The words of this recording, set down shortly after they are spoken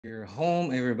You're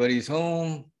home, everybody's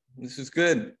home. This is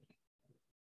good.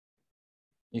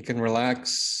 You can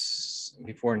relax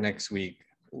before next week.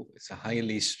 Ooh, it's a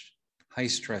high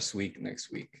stress week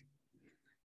next week.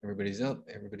 Everybody's up,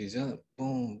 everybody's up.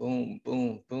 Boom, boom,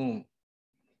 boom, boom.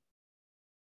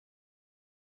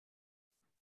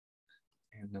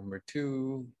 And number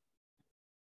two.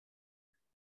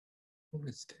 Who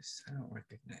is this? I don't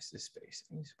recognize this face.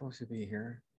 Are you supposed to be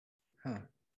here? Huh.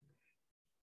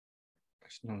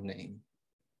 There's no name.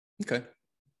 Okay.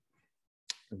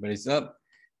 Everybody's up.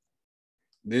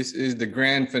 This is the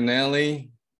grand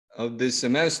finale of this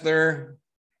semester.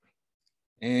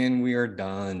 And we are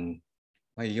done.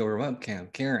 By your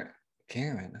webcam, Karen.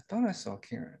 Karen, I thought I saw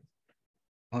Karen.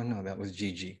 Oh no, that was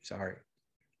Gigi, sorry.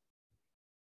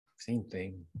 Same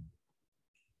thing.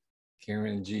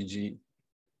 Karen and Gigi.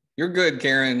 You're good,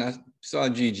 Karen. I saw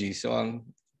Gigi, so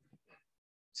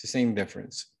it's the same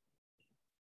difference.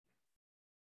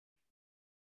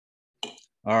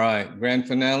 All right, grand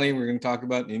finale. We're going to talk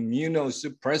about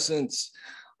immunosuppressants,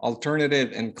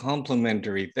 alternative and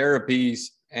complementary therapies,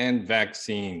 and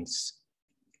vaccines.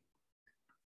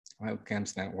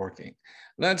 Webcam's not working.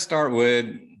 Let's start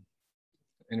with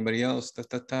anybody else?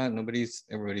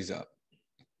 Everybody's up.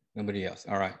 Nobody else.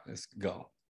 All right, let's go.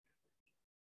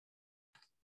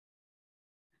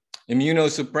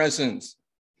 Immunosuppressants.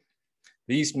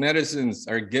 These medicines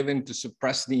are given to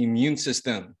suppress the immune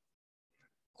system.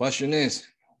 Question is,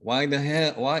 why the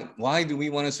hell? Why do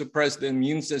we want to suppress the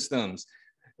immune systems?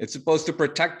 It's supposed to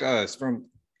protect us from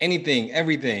anything,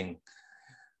 everything,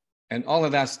 and all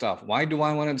of that stuff. Why do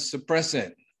I want to suppress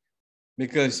it?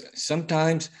 Because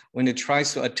sometimes when it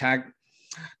tries to attack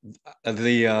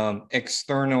the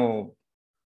external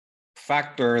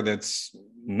factor that's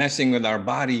messing with our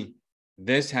body,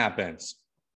 this happens.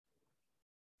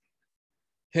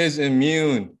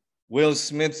 Will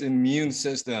Smith's immune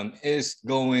system is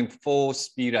going full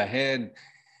speed ahead.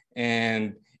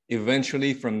 And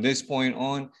eventually from this point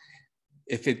on,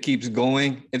 if it keeps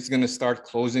going, it's going to start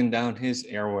closing down his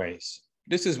airways.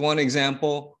 This is one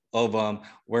example of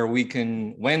when we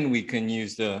can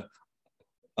use the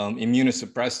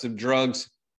immunosuppressive drugs.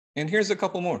 And here's a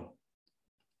couple more.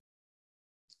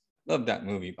 Love that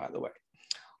movie, by the way.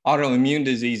 Autoimmune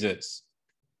diseases.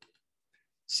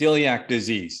 Celiac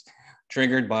disease,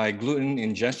 triggered by gluten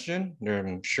ingestion.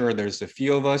 I'm sure there's a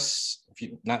few of us,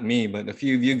 not me, but a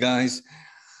few of you guys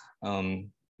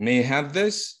may have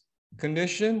this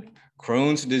condition.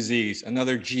 Crohn's disease,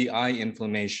 another GI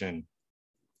inflammation.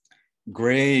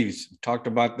 Graves, talked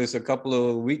about this a couple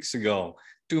of weeks ago.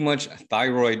 Too much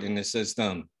thyroid in the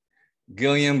system.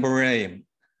 Guillain-Barré,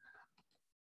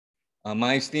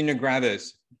 myasthenia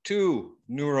gravis, two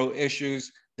neuro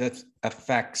issues that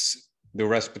affects the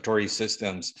respiratory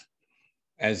systems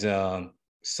as a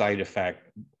side effect.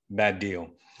 Bad deal.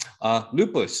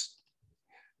 Lupus.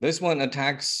 This one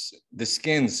attacks the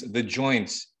skins, the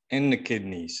joints, and the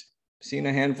kidneys. Seen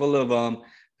a handful of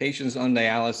patients on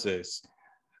dialysis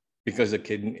because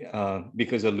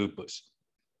of lupus.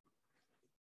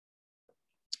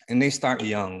 And they start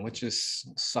young, which is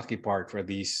a sucky part for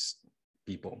these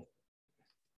people.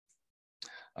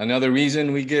 Another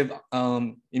reason we give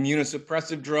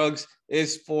immunosuppressive drugs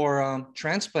is for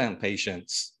transplant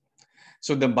patients.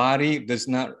 So the body does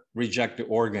not reject the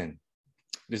organ.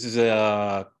 This is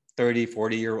a 30,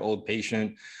 40-year-old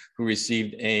patient who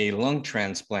received a lung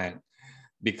transplant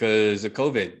because of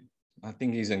COVID. I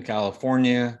think he's in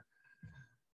California.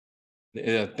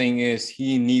 The thing is,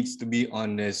 he needs to be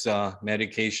on this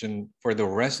medication for the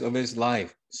rest of his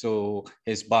life. So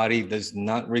his body does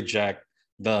not reject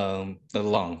the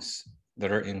lungs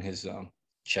that are in his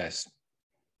chest.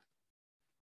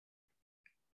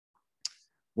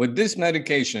 With this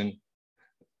medication,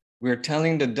 we're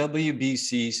telling the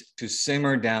WBCs to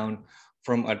simmer down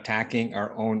from attacking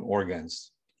our own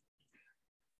organs.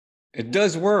 It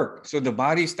does work. So the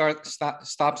body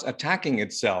stops attacking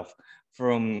itself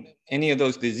from any of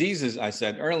those diseases I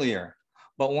said earlier.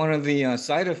 But one of the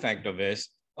side effects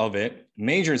of it,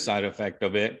 major side effect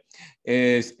of it,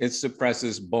 is it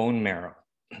suppresses bone marrow.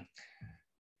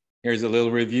 Here's a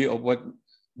little review of what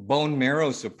bone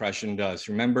marrow suppression does.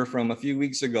 Remember from a few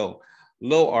weeks ago,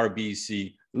 low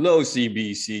RBC, low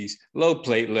CBCs, low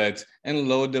platelets, and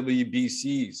low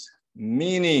WBCs,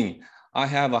 meaning I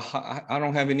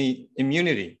don't have any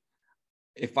immunity.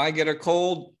 If I get a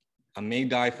cold, I may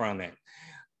die from it.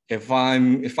 If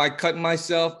I cut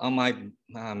myself, I might,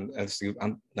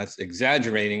 that's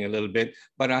exaggerating a little bit,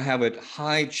 but I have a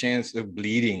high chance of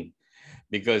bleeding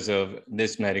because of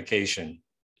this medication.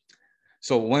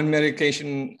 So one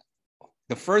medication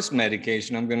The first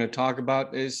medication I'm going to talk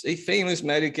about is a famous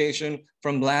medication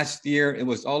from last year. It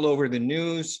was all over the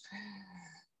news.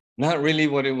 Not really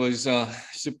what it was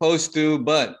supposed to,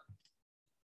 but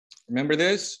remember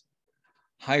this?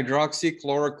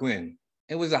 Hydroxychloroquine.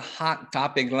 It was a hot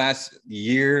topic last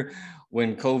year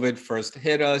when COVID first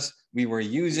hit us. We were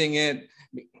using it.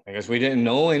 I guess we didn't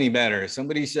know any better.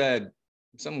 Somebody said,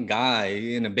 some guy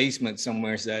in a basement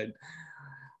somewhere said,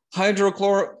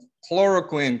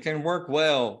 hydroxychloroquine can work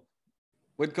well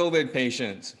with COVID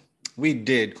patients. We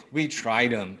did. We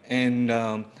tried them,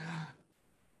 and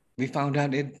we found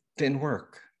out it didn't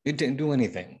work. It didn't do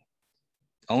anything.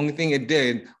 The only thing it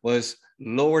did was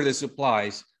lower the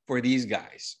supplies for these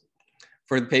guys.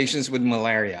 For the patients with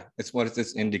malaria, that's what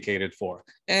it's indicated for,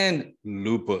 and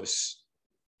lupus.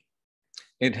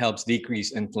 It helps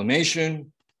decrease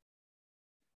inflammation,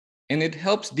 and it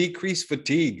helps decrease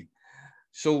fatigue.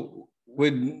 So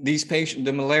with these patients,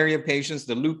 the malaria patients,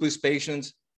 the lupus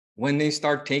patients, when they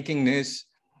start taking this,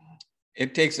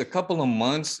 it takes a couple of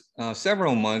months,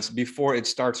 several months before it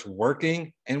starts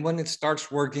working. And when it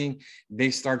starts working, they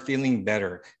start feeling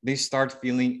better. They start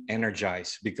feeling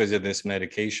energized because of this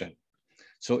medication.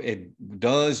 So it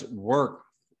does work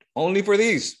only for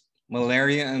these,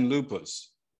 malaria and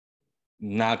lupus,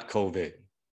 not COVID.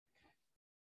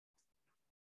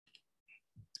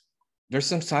 There's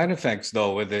some side effects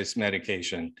though with this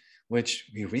medication,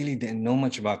 which we really didn't know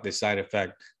much about this side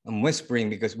effect. I'm whispering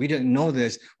because we didn't know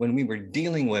this when we were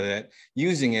dealing with it,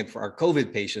 using it for our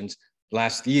COVID patients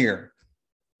last year,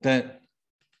 that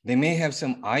they may have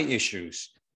some eye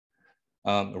issues,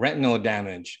 retinal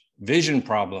damage, vision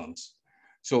problems.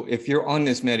 So if you're on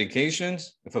this medications,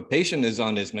 if a patient is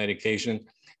on this medication,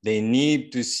 they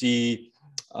need to see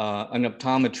an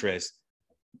optometrist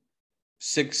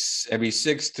every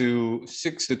 6 to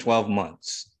 12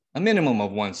 months, a minimum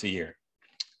of once a year.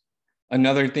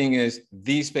 Another thing is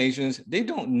these patients, they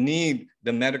don't need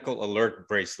the medical alert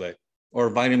bracelet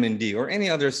or vitamin D or any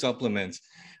other supplements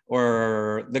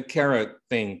or the carrot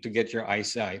thing to get your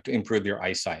eyesight, to improve your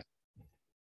eyesight.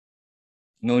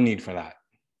 No need for that.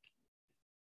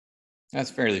 That's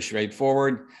fairly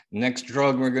straightforward. Next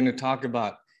drug we're going to talk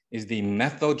about is the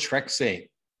methotrexate.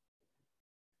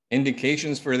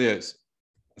 Indications for this,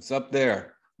 it's up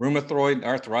there. Rheumatoid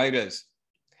arthritis.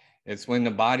 It's when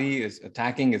the body is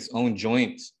attacking its own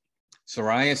joints.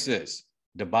 Psoriasis,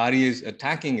 the body is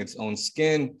attacking its own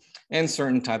skin, and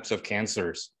certain types of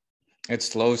cancers. It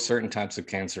slows certain types of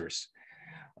cancers.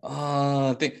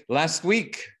 I think last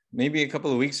week, maybe a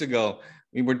couple of weeks ago,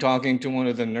 we were talking to one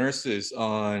of the nurses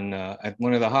at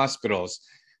one of the hospitals,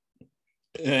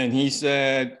 and he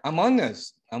said, I'm on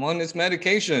this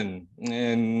medication,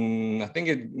 and I think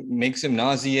it makes him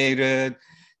nauseated.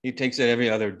 He takes it every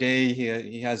other day.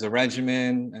 He has a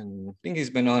regimen, and I think he's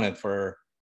been on it for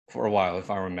a while, if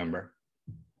I remember.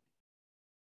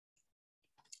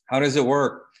 How does it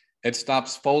work? It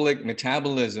stops folate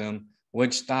metabolism,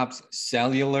 which stops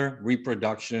cellular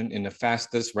reproduction in the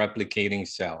fastest replicating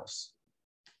cells.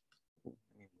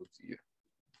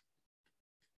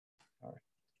 All right.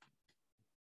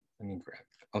 Let me grab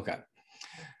it. Okay.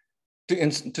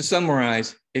 To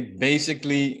summarize, it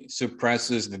basically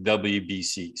suppresses the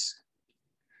WBCs.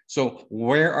 So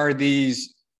where are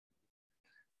these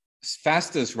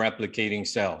fastest replicating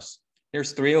cells?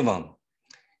 There's 3 of them: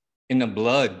 in the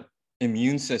blood,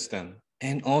 immune system,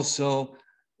 and also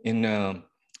in the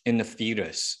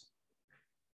fetus.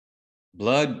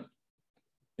 Blood,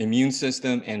 immune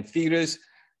system, and fetus.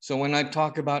 So when I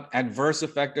talk about adverse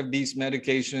effect of these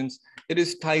medications, it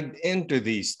is tied into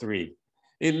these 3.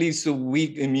 It leads to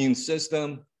weak immune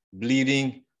system,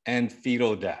 bleeding, and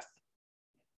fetal death.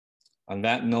 On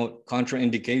that note,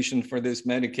 contraindication for this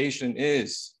medication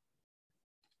is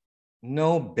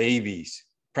no babies,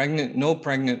 no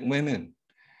pregnant women.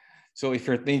 So if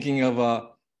you're thinking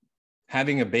of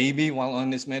having a baby while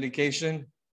on this medication,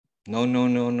 no,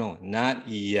 not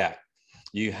yet.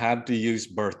 You have to use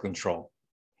birth control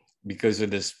because of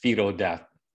this fetal death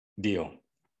deal.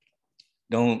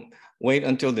 Don't wait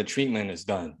until the treatment is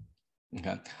done.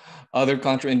 Okay. Other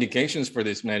contraindications for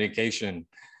this medication: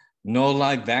 no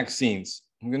live vaccines.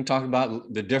 I'm going to talk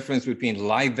about the difference between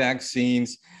live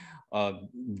vaccines,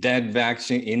 dead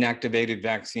vaccine, inactivated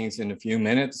vaccines in a few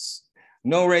minutes.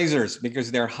 No razors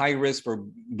because they're high risk for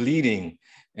bleeding,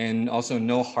 and also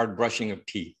no hard brushing of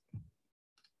teeth.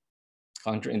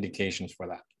 Contraindications for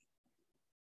that.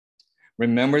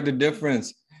 Remember the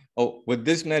difference. Oh, with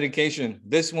this medication,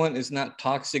 this one is not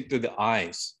toxic to the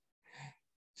eyes.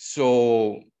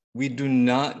 So we do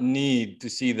not need to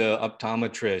see the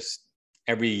optometrist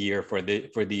every year for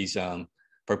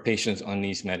patients on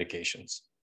these medications.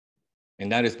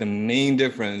 And that is the main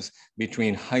difference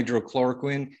between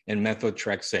hydrochloroquine and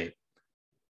methotrexate.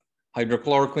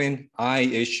 Hydrochloroquine, eye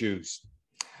issues.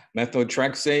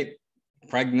 Methotrexate,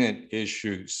 pregnant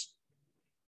issues.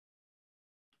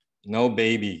 No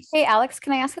babies. Hey, Alex,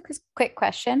 can I ask a quick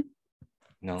question?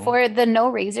 No. For the no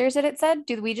razors that it said,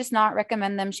 do we just not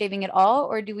recommend them shaving at all,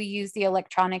 or do we use the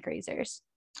electronic razors?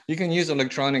 You can use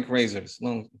electronic razors,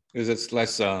 no, because it's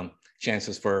less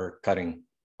chances for cutting.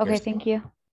 Okay, thank you.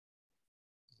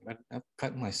 I've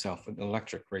cut myself with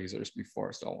electric razors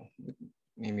before, so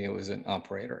maybe it was an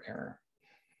operator error.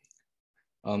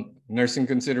 Nursing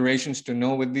considerations to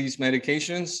know with these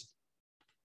medications.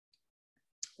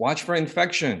 Watch for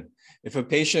infection. If a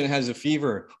patient has a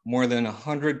fever more than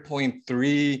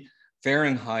 100.3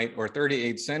 Fahrenheit or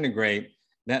 38 centigrade,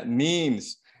 that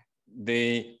means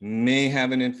they may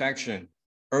have an infection.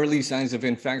 Early signs of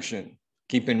infection.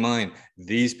 Keep in mind,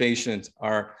 these patients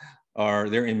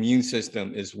their immune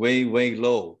system is way, way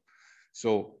low.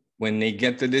 So when they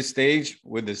get to this stage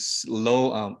with this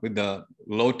the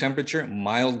low temperature,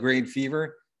 mild grade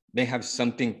fever, they have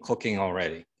something cooking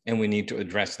already, and we need to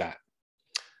address that.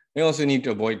 They also need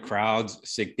to avoid crowds,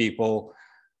 sick people,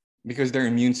 because their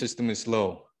immune system is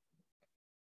low.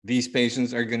 These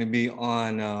patients are going to be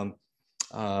on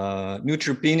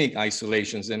neutropenic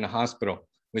isolations in the hospital,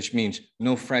 which means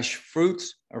no fresh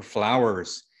fruits or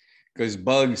flowers, because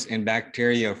bugs and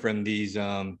bacteria from these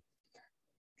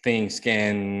things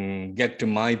can get to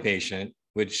my patient,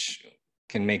 which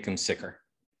can make them sicker.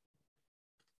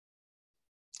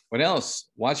 What else?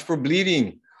 Watch for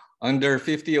bleeding. Under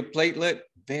 50 of platelet,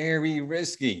 very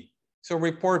risky. So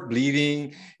report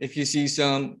bleeding. If you see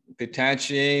some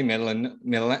pitaceae,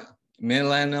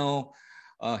 melano,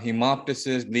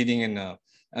 hemoptysis, bleeding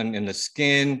in the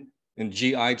skin, in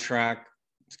GI tract,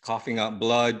 coughing up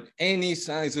blood, any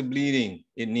signs of bleeding,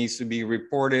 it needs to be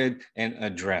reported and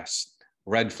addressed.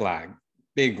 Red flag,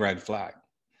 big red flag.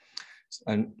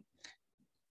 And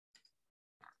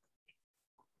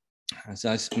as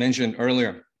I mentioned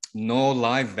earlier, no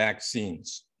live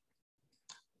vaccines.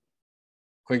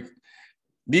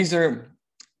 These are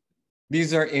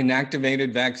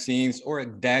inactivated vaccines or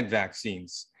dead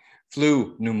vaccines.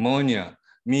 Flu, pneumonia,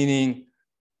 meaning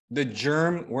the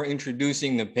germ we're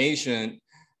introducing the patient,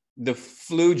 the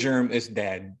flu germ is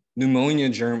dead, pneumonia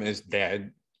germ is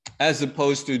dead, as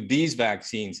opposed to these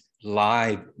vaccines,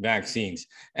 live vaccines,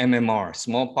 MMR,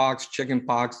 smallpox,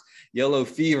 chickenpox, yellow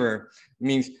fever,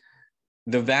 means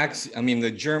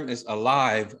the germ is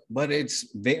alive, but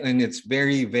it's in its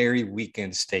very, very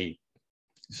weakened state.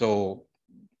 So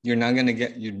you're not going to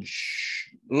get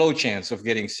low chance of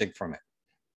getting sick from it.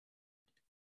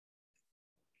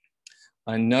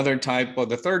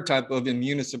 The third type of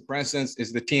immunosuppressants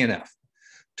is the TNF,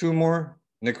 tumor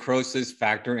necrosis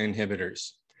factor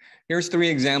inhibitors. Here's 3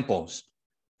 examples: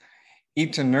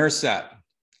 etanercept,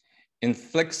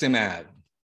 infliximab,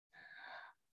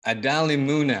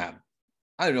 adalimumab.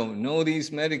 I don't know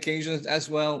these medications as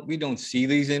well. We don't see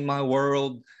these in my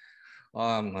world.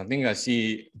 I think I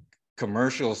see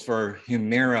commercials for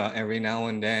Humira every now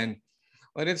and then,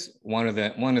 but it's one of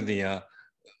the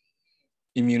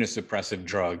immunosuppressive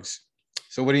drugs.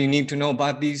 So what do you need to know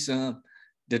about these, the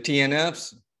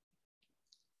TNFs?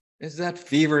 It's that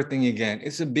fever thing again.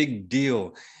 It's a big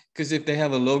deal, because if they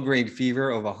have a low-grade fever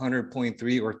of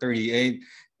 100.3 or 38,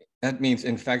 that means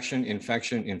infection,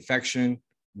 infection, infection.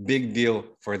 Big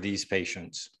deal for these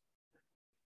patients.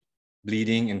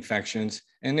 Bleeding, infections,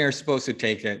 and they're supposed to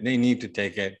take it. They need to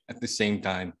take it at the same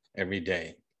time every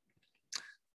day.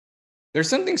 There's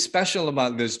something special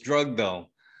about this drug, though,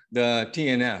 the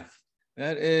TNF,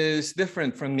 that is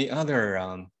different from the other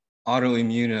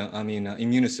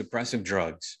immunosuppressive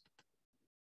drugs.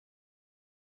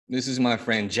 This is my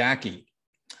friend Jackie.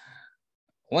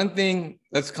 One thing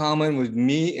that's common with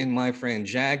me and my friend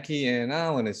Jackie, and I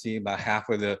want to see about half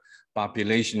of the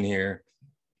population here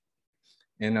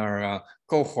in our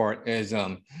cohort, is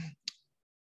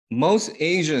most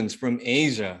Asians from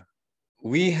Asia,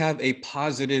 we have a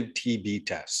positive TB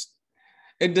test.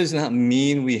 It does not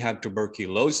mean we have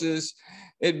tuberculosis.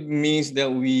 It means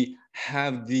that we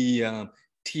have the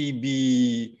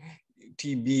TB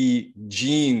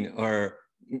gene, or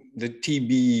the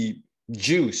TB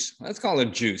juice, let's call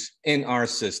it juice, in our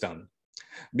system.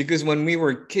 Because when we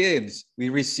were kids, we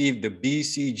received the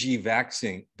BCG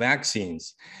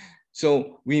vaccines.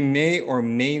 So we may or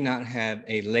may not have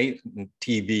a latent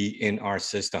TB in our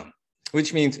system,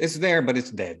 which means it's there, but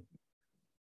it's dead.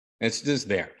 It's just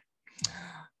there.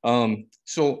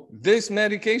 So this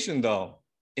medication, though,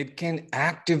 it can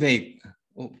activate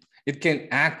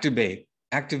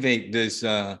this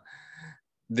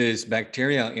this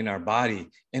bacteria in our body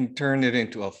and turn it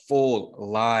into a full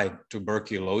live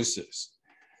tuberculosis.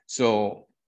 So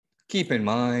keep in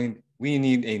mind, we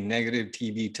need a negative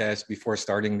TB test before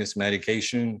starting this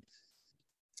medication.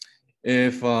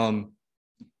 If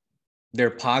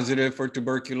they're positive for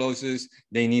tuberculosis,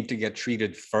 they need to get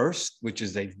treated first, which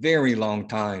is a very long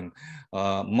time,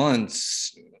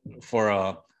 months for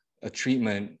a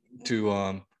treatment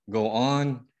to go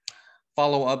on.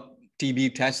 Follow up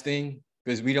TB testing,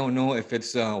 because we don't know if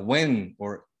it's when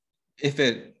or if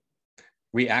it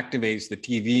reactivates the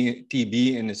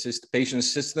TB in the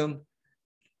patient's system.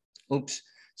 Oops.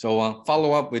 So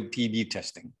follow up with TB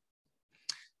testing.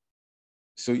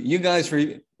 So you guys,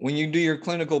 when you do your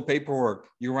clinical paperwork,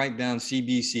 you write down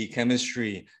CBC,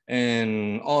 chemistry,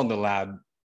 and all the lab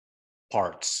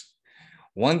parts.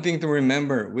 One thing to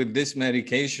remember with this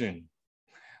medication,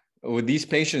 with these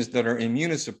patients that are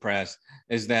immunosuppressed,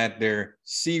 is that their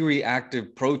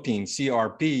C-reactive protein,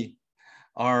 CRP,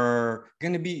 are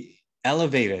going to be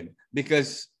elevated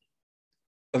because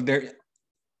of their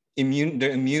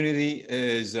immunity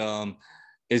is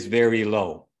very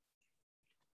low.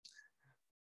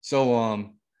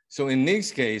 So in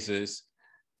these cases,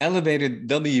 elevated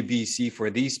WBC for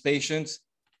these patients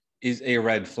is a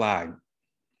red flag.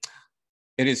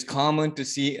 It is common to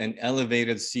see an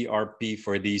elevated CRP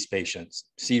for these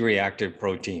patients, C-reactive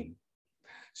protein.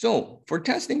 So for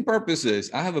testing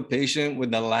purposes, I have a patient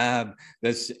with a lab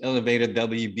that's elevated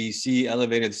WBC,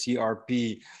 elevated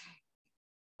CRP,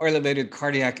 or elevated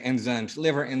cardiac enzymes,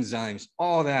 liver enzymes,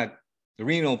 all that, the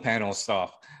renal panel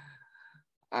stuff.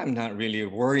 I'm not really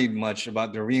worried much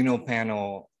about the renal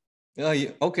panel.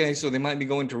 Okay, so they might be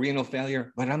going to renal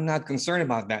failure, but I'm not concerned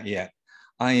about that yet.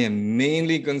 I am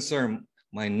mainly concerned.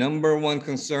 My number one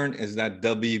concern is that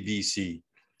WBC,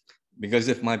 because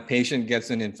if my patient gets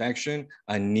an infection,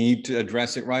 I need to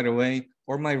address it right away,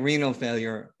 or my renal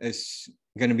failure is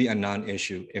going to be a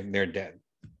non-issue if they're dead.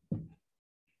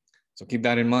 So keep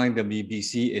that in mind.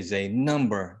 WBC is a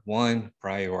number one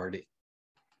priority.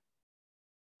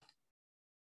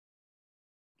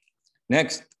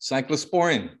 Next,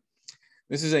 cyclosporin.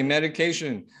 This is a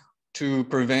medication to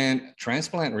prevent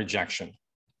transplant rejection.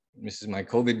 This is my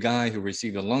COVID guy who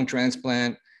received a lung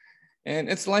transplant, and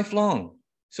it's lifelong.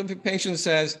 So if a patient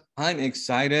says, I'm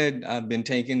excited, I've been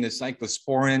taking the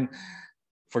cyclosporin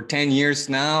for 10 years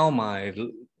now, my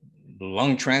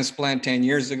lung transplant 10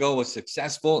 years ago was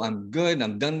successful, I'm good,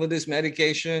 I'm done with this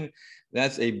medication,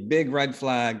 that's a big red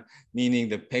flag, meaning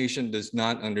the patient does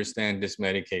not understand this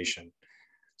medication.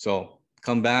 So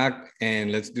come back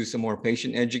and let's do some more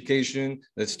patient education.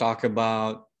 Let's talk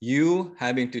about you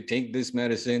having to take this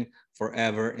medicine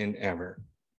forever and ever,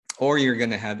 or you're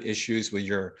going to have issues with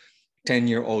your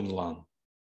 10-year-old lung.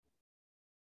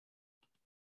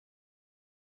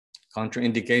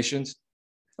 Contraindications,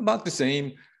 about the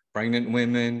same. Pregnant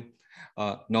women,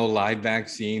 no live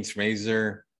vaccines,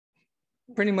 razor,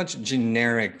 pretty much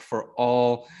generic for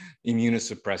all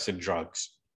immunosuppressive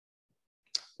drugs.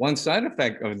 One side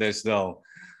effect of this, though,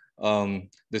 the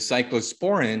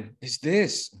cyclosporin is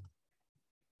this: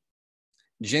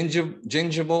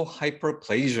 gingival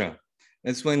hyperplasia.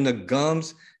 It's when the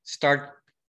gums start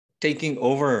taking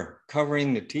over,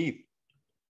 covering the teeth.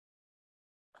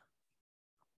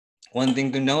 One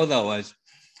thing to know, though, is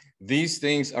these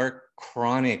things are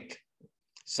chronic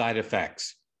side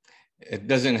effects. It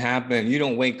doesn't happen. You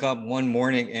don't wake up one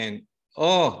morning and,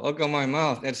 oh, look at my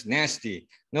mouth, that's nasty.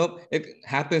 Nope, it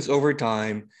happens over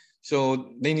time.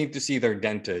 So they need to see their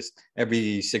dentist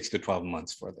every 6 to 12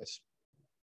 months for this.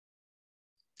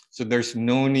 So there's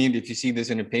no need, if you see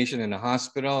this in a patient in a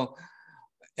hospital,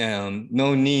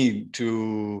 no need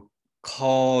to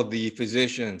call the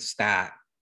physician stat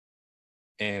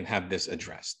and have this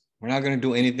addressed. We're not going to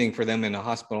do anything for them in a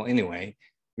hospital anyway.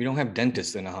 We don't have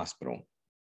dentists in a hospital.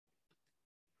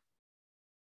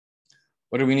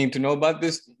 What do we need to know about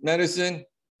this medicine?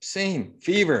 Same,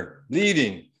 fever,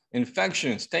 bleeding,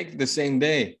 infections, take it the same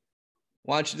day.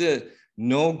 Watch this,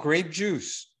 no grape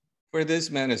juice for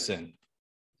this medicine.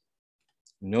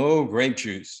 No grape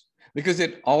juice, because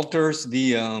it alters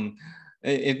the,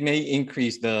 it may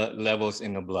increase the levels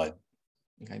in the blood.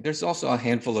 Okay. There's also a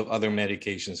handful of other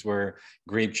medications where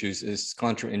grape juice is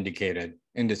contraindicated,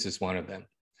 and this is one of them,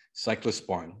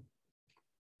 cyclosporin.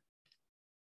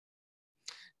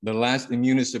 The last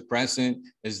immunosuppressant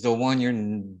is the one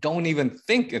you don't even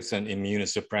think it's an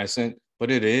immunosuppressant,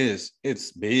 but it is.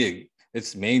 It's big.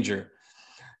 It's major.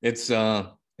 It's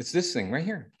this thing right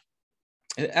here,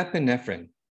 epinephrine,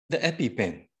 the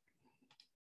EpiPen.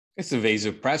 It's a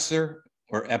vasopressor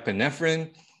or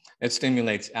epinephrine. It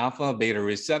stimulates alpha beta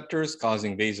receptors,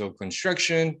 causing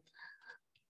vasoconstriction.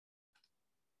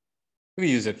 We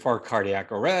use it for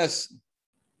cardiac arrest,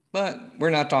 but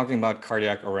we're not talking about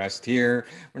cardiac arrest here.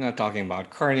 We're not talking about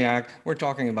cardiac. We're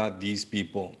talking about these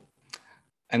people.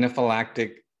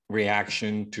 Anaphylactic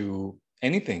reaction to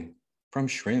anything from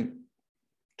shrimp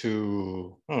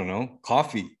to, I don't know,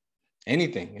 coffee,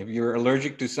 anything. If you're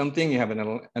allergic to something, you have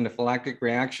an anaphylactic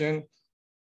reaction,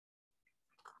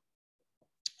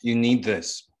 you need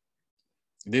this.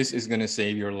 This is going to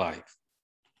save your life.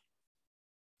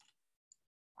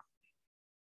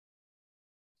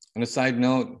 On a side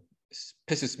note, this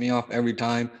pisses me off every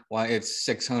time why it's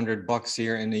 $600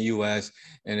 here in the US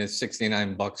and it's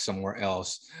 $69 somewhere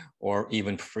else, or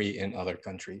even free in other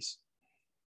countries.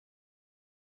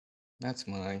 That's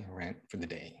my rant for the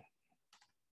day.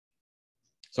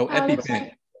 So Alex,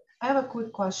 EpiPen. I have a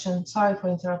quick question. Sorry for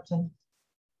interrupting.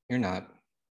 You're not.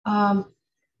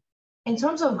 In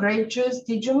terms of grape juice,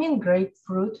 did you mean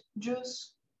grapefruit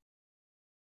juice?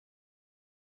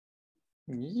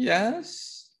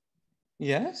 Yes.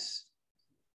 Yes.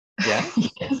 Yes.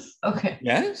 Yes. Okay.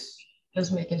 Yes.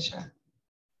 Just making sure.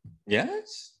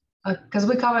 Yes. Because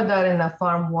we covered that in a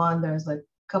Farm 1. There's like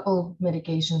a couple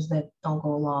medications that don't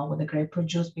go along with the grapefruit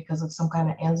juice because of some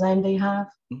kind of enzyme they have.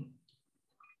 Mm-hmm.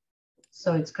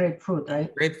 So it's grapefruit,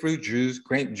 right? Grapefruit juice,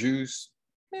 grape juice.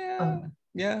 Yeah.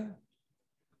 Yeah.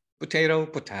 Potato.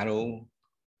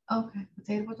 Okay.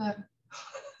 Potato.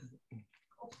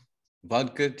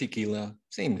 Vodka, tequila,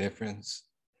 same difference.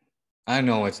 I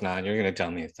know it's not. You're going to tell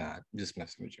me it's not. I'm just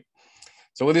messing with you.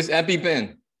 So with this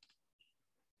EpiPen,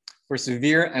 for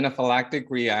severe anaphylactic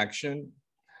reaction,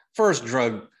 first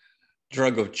drug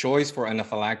of choice for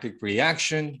anaphylactic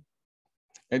reaction,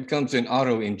 it comes in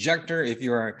auto injector. If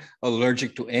you are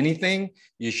allergic to anything,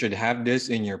 you should have this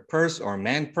in your purse or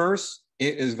man purse.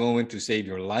 It is going to save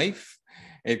your life.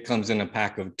 It comes in a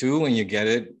pack of 2 and you get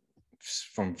it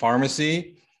from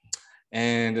pharmacy.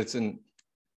 And it's an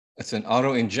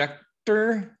auto injector.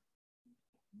 Where's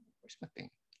my thing?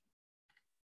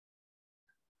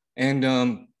 And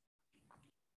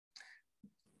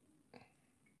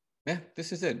yeah,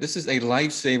 this is it. This is a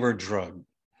lifesaver drug.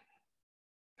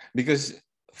 Because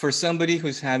for somebody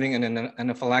who's having an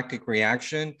anaphylactic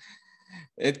reaction,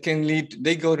 it can lead,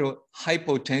 they go to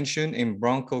hypotension and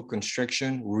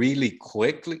bronchoconstriction really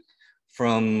quickly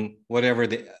from whatever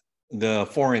the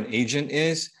foreign agent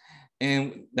is.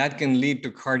 And that can lead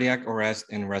to cardiac arrest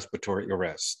and respiratory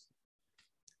arrest.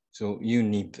 So you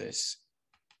need this.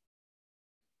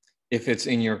 If it's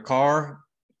in your car,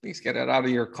 please get it out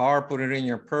of your car, put it in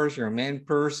your purse, your man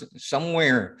purse,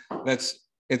 somewhere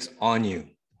it's on you.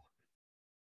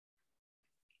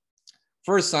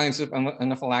 First signs of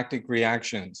anaphylactic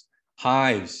reactions,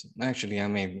 hives. Actually, I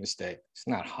made a mistake. It's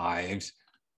not hives.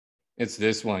 It's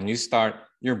this one.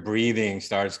 Your breathing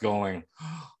starts going,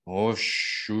 oh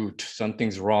shoot,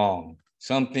 something's wrong.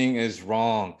 Something is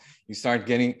wrong. You start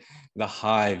getting the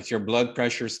hives. Your blood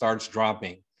pressure starts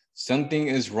dropping. Something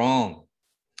is wrong.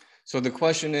 So the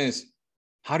question is,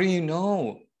 how do you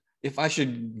know if I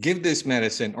should give this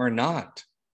medicine or not?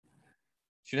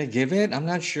 Should I give it? I'm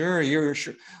not sure.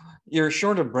 You're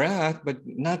short of breath, but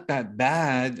not that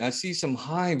bad. I see some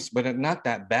hives, but not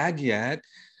that bad yet.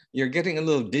 You're getting a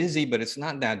little dizzy, but it's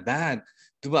not that bad.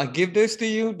 Do I give this to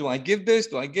you? Do I give this?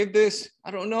 Do I give this? I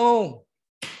don't know.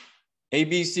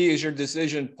 ABC is your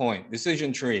decision point,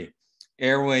 decision tree.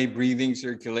 Airway, breathing,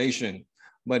 circulation.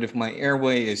 But if my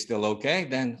airway is still okay,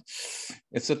 then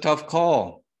it's a tough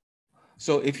call.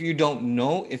 So if you don't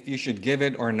know if you should give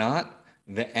it or not,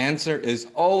 the answer is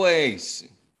always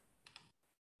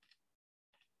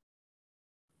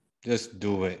just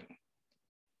do it.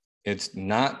 It's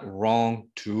not wrong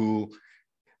to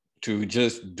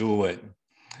just do it.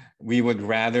 We would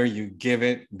rather you give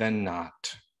it than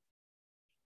not.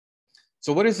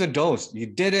 So what is the dose? You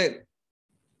did it.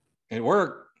 It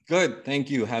worked. Good. Thank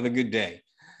you. Have a good day.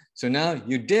 So now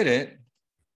you did it.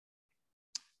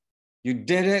 You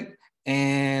did it.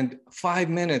 And 5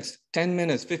 minutes, 10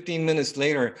 minutes, 15 minutes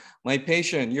later, my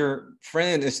patient, your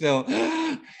friend is still,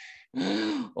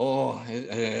 oh,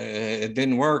 it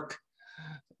didn't work.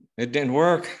 It didn't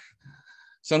work.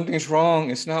 Something's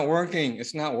wrong. It's not working.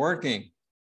 It's not working.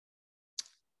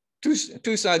 Two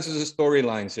sides of the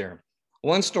storylines here.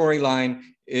 One storyline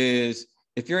is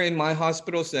if you're in my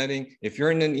hospital setting, if you're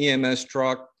in an EMS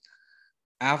truck,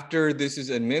 after this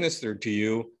is administered to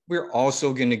you, we're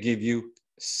also going to give you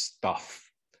stuff.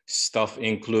 Stuff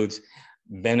includes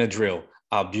Benadryl,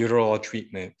 albuterol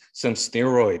treatment, some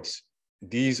steroids.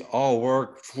 These all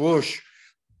work whoosh,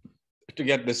 to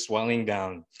get the swelling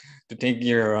down, to take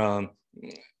your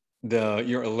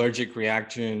allergic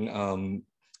reaction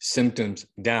symptoms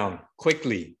down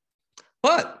quickly.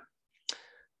 But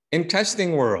In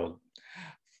testing world,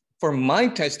 for my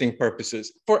testing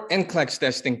purposes, for NCLEX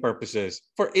testing purposes,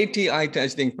 for ATI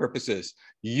testing purposes,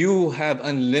 you have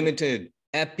unlimited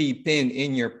EpiPen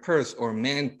in your purse or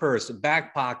man purse,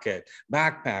 back pocket,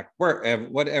 backpack, wherever,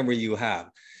 whatever you have.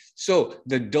 So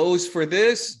the dose for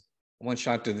this, one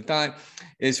shot to the time,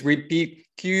 is repeat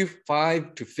Q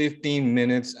 5 to 15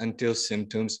 minutes until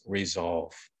symptoms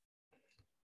resolve.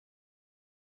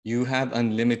 You have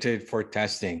unlimited for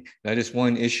testing. That is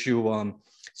one issue.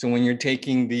 So when you're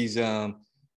taking these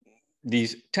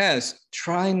tests,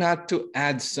 try not to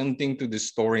add something to the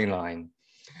storyline,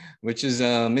 which is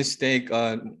a mistake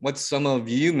what some of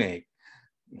you make.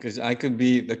 Because I could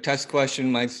be, the test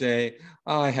question might say,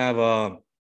 oh, I have an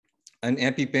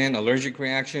EpiPen allergic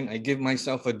reaction. I give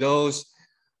myself a dose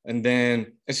and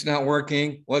then it's not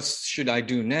working. What should I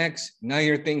do next? Now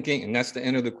you're thinking, and that's the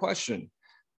end of the question.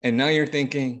 And now you're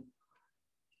thinking,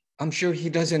 I'm sure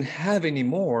he doesn't have any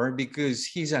more because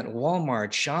he's at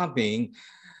Walmart shopping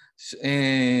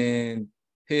and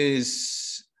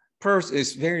his purse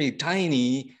is very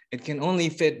tiny. It can only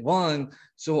fit one.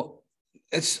 So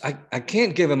I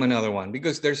can't give him another one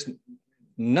because there's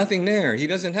nothing there. He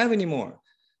doesn't have any more.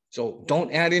 So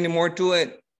don't add any more to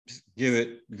it. Just give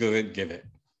it.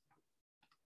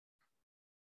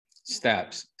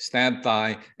 Stabs, stab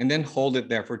thigh, and then hold it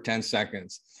there for 10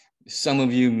 seconds. Some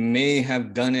of you may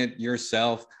have done it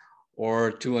yourself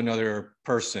or to another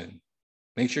person.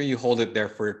 Make sure you hold it there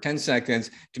for 10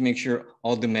 seconds to make sure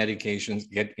all the medications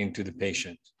get into the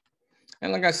patient.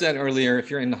 And like I said earlier, if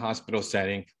you're in the hospital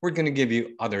setting, we're going to give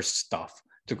you other stuff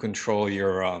to control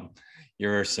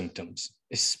your symptoms,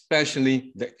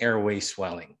 especially the airway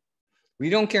swelling.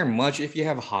 We don't care much if you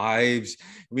have hives,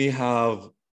 we have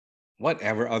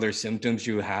whatever other symptoms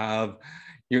you have,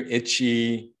 you're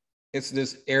itchy. It's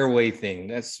this airway thing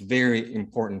that's very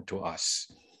important to us,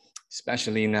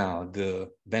 especially now the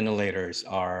ventilators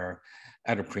are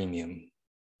at a premium.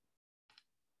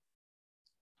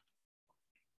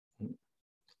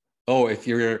 Oh, if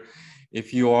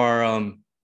you are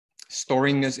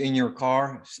storing this in your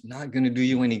car, it's not going to do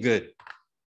you any good.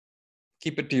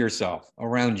 Keep it to yourself,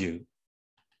 around you.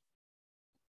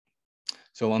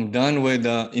 So I'm done with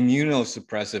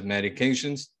immunosuppressive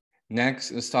medications.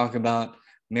 Next, let's talk about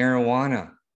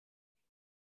marijuana.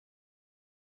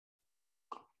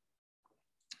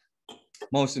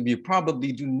 Most of you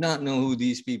probably do not know who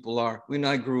these people are. When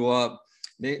I grew up,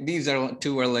 these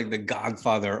two are like the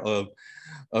godfather of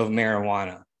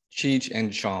marijuana, Cheech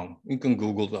and Chong. You can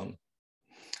Google them.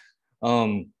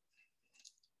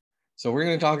 So we're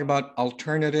going to talk about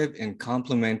alternative and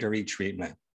complementary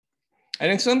treatment.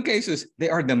 And in some cases, they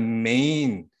are the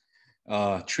main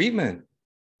treatment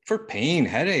for pain,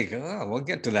 headache. Oh, we'll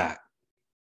get to that.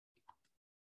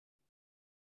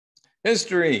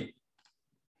 History.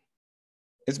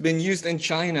 It's been used in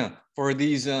China for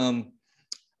these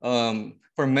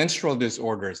for menstrual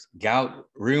disorders, gout,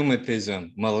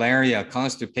 rheumatism, malaria,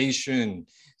 constipation.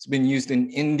 It's been used in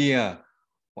India,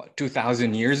 what,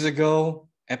 2,000 years ago?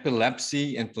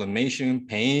 Epilepsy, inflammation,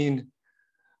 pain.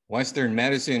 Western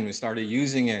medicine, we started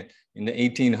using it in the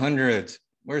 1800s.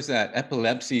 Where's that?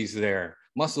 Epilepsy is there,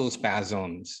 muscle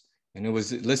spasms. And it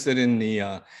was listed in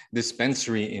the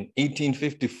dispensary in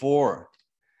 1854.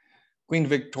 Queen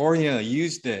Victoria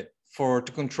used it to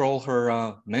control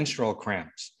her menstrual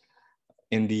cramps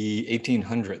in the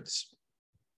 1800s.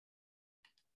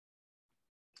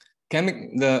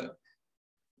 The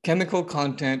chemical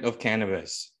content of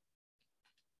cannabis.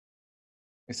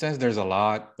 It says there's a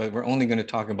lot, but we're only going to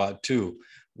talk about two.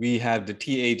 We have the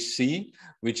THC,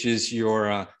 which is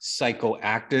your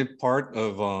psychoactive part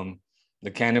of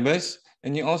the cannabis.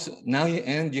 And you also,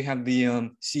 you have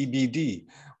the CBD,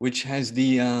 which has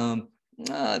the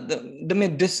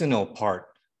medicinal part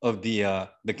of the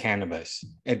cannabis.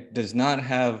 It does not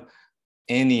have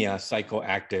any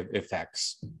psychoactive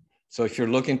effects. So if you're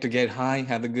looking to get high,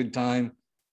 have a good time,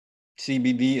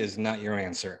 CBD is not your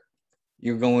answer.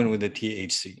 You're going with the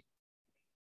THC. A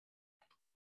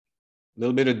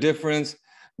little bit of difference.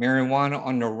 Marijuana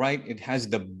on the right, it has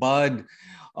the bud.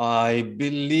 I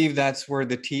believe that's where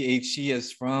the THC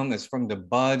is from. It's from the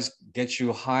buds, get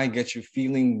you high, get you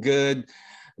feeling good.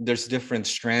 There's different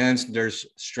strands. There's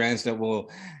strands that will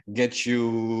get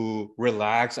you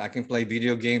relaxed. I can play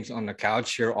video games on the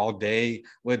couch here all day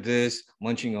with this,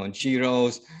 munching on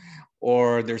Cheetos.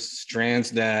 Or there's strands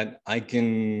that I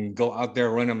can go out there,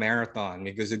 run a marathon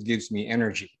because it gives me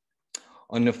energy.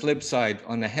 On the flip side,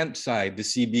 on the hemp side, the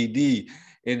CBD,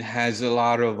 it has a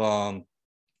lot of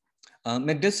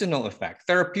medicinal effects,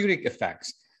 therapeutic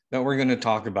effects that we're going to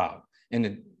talk about, and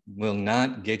it will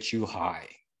not get you high.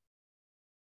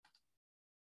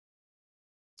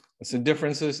 What's the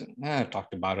differences? I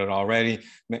talked about it already.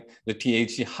 The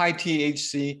THC, high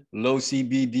THC, low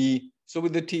CBD. So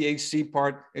with the THC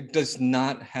part, it does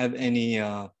not have any,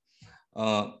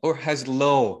 or has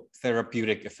low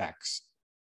therapeutic effects.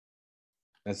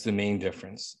 That's the main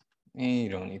difference. And you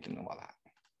don't need to know all that.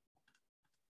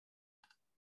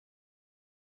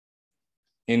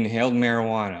 Inhaled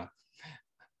marijuana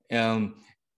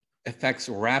affects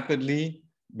rapidly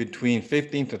between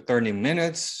 15 to 30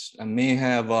 minutes. I may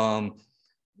have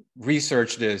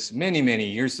researched this many, many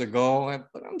years ago,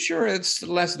 but I'm sure it's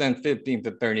less than 15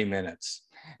 to 30 minutes.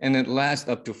 And it lasts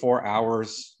up to 4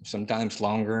 hours, sometimes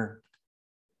longer.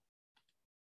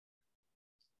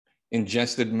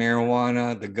 Ingested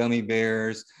marijuana, the gummy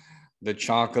bears, the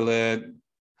chocolate.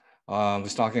 I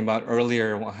was talking about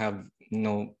earlier, I have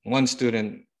one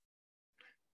student,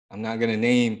 I'm not going to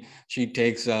name, she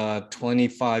takes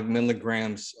 25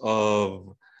 milligrams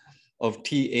of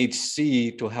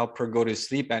THC to help her go to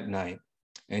sleep at night.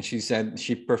 And she said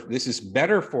this is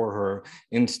better for her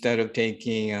instead of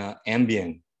taking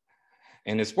Ambien.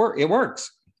 And it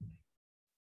works.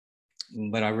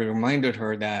 But I reminded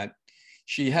her that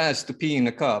she has to pee in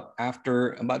a cup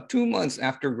after about 2 months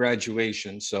after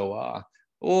graduation. So,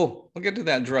 we'll get to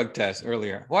that drug test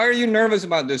earlier. Why are you nervous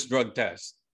about this drug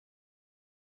test?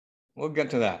 We'll get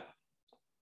to that.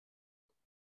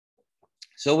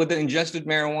 So with the ingested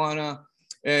marijuana,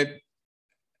 it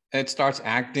starts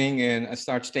acting and it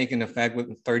starts taking effect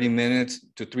within 30 minutes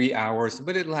to 3 hours,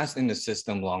 but it lasts in the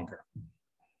system longer.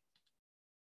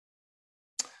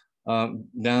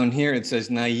 Down here, it says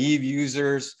naive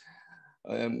users.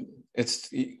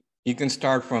 You can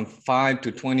start from 5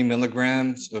 to 20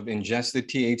 milligrams of ingested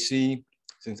THC.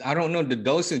 Since I don't know the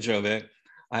dosage of it,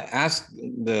 I asked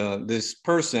this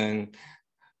person,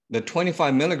 the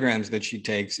 25 milligrams that she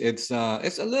takes, it's a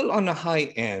little on the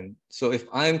high end. So if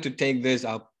I'm to take this,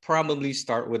 I'll probably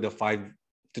start with the 5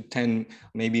 to 10,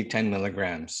 maybe 10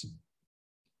 milligrams.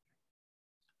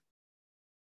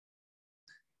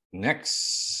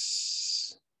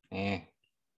 Next.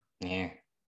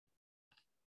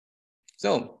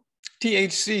 So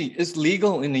THC is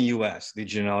legal in the US.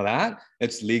 Did you know that?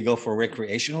 It's legal for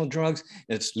recreational drugs.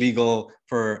 It's legal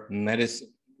for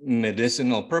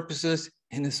medicinal purposes.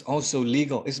 And it's also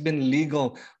legal. It's been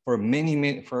legal for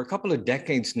for a couple of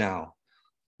decades now.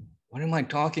 What am I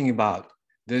talking about?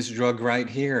 This drug right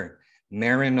here,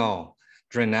 Marinol,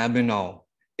 Dronabinol.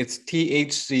 It's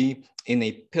THC in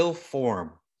a pill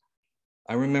form.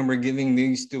 I remember giving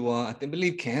these to, I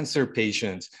believe, cancer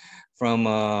patients from,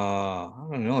 I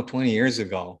don't know, 20 years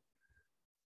ago.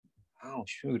 Oh,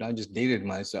 shoot, I just dated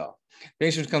myself.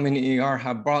 Patients coming to ER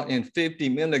have brought in 50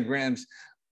 milligrams.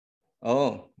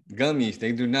 Oh, gummies,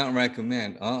 they do not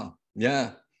recommend. Oh,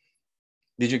 yeah.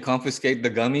 Did you confiscate the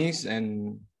gummies?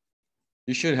 And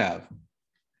you should have.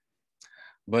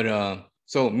 But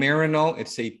so Marinol,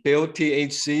 it's a pill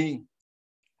THC.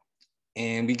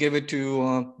 And we give it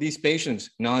to these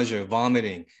patients, nausea,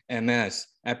 vomiting, MS,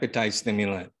 appetite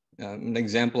stimulant. An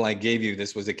example I gave you,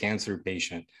 this was a cancer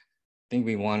patient. I think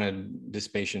we wanted this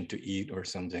patient to eat or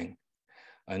something.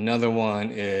 Another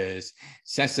one is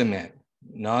Sesame,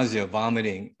 nausea,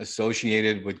 vomiting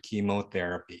associated with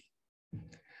chemotherapy.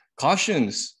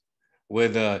 Cautions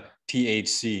with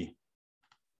THC.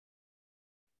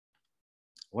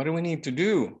 What do we need to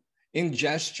do?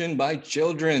 Ingestion by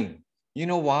children. You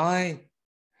know why?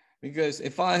 Because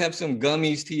if I have some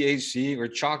gummies THC or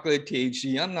chocolate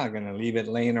THC, I'm not going to leave it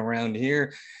laying around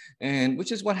here, and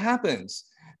which is what happens.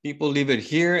 People leave it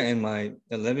here, and my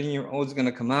 11-year-old is going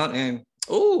to come out and,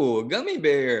 oh, gummy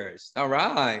bears. All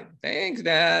right. Thanks,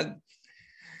 Dad.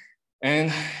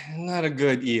 And not a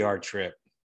good ER trip.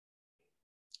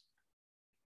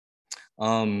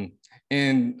 And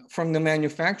from the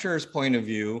manufacturer's point of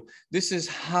view, this is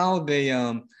how they,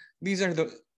 these are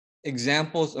the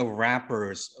examples of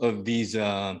wrappers of these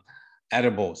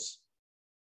edibles.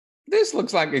 This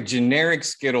looks like a generic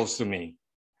Skittles to me.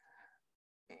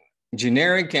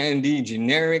 Generic candy,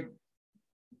 generic,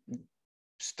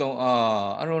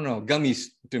 I don't know, gummies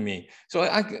to me. So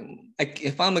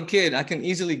if I'm a kid, I can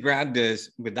easily grab this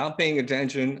without paying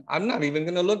attention. I'm not even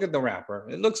gonna look at the wrapper.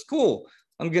 It looks cool.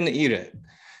 I'm gonna eat it.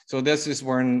 So this is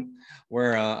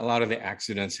where a lot of the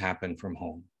accidents happen from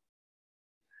home.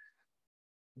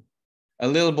 A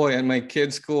little boy at my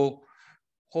kid's school,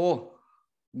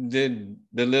 did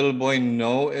the little boy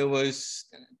know it was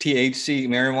THC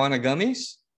marijuana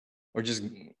gummies? Or just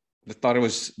thought it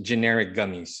was generic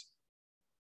gummies?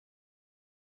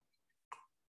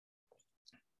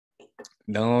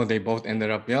 No, they both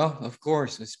ended up, yeah, of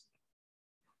course.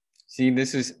 See,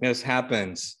 this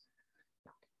happens.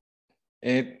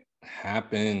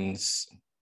 happens.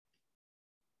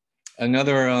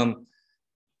 Another,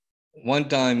 one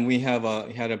time we had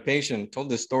a patient, told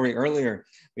the story earlier.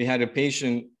 We had a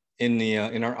patient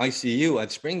in our ICU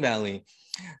at Spring Valley.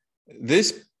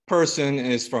 This person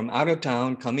is from out of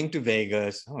town coming to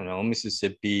Vegas, I don't know,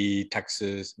 Mississippi,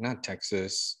 Texas, not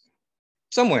Texas,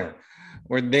 somewhere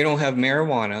where they don't have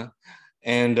marijuana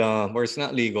and where it's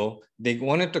not legal. They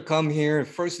wanted to come here.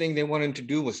 First thing they wanted to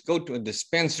do was go to a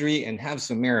dispensary and have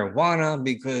some marijuana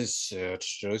because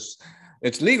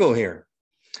it's legal here.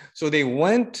 So they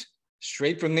went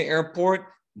straight from the airport,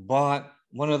 bought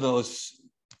one of those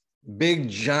big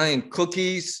giant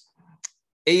cookies,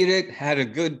 ate it, had a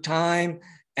good time,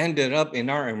 ended up in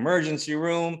our emergency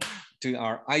room to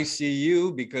our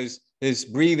ICU because his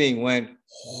breathing went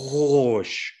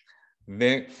whoosh.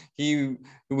 He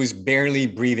was barely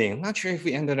breathing. I'm not sure if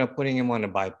we ended up putting him on a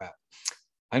BiPAP.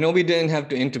 I know we didn't have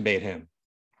to intubate him,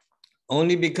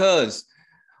 only because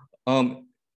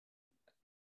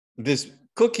this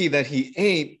cookie that he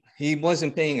ate, he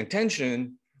wasn't paying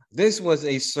attention. This was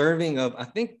a serving of, I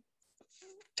think,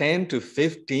 10 to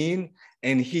 15,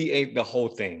 and he ate the whole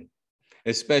thing.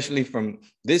 Especially from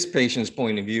this patient's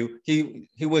point of view, he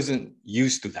wasn't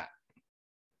used to that.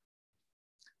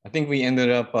 I think we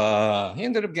ended up, he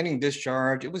ended up getting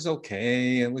discharged. It was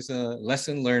okay. It was a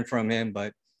lesson learned from him,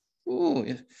 but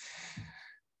ooh,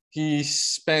 he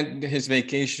spent his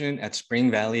vacation at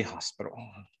Spring Valley Hospital.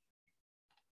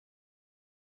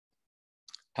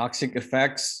 Toxic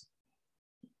effects.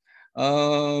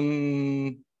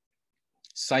 Psychoactive.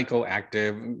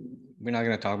 We're not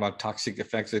going to talk about toxic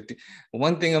effects.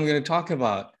 One thing I'm going to talk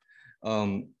about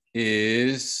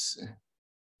is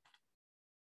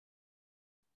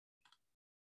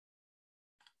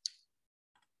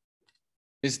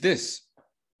this.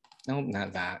 No,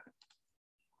 not that.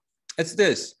 It's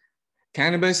this.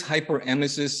 Cannabis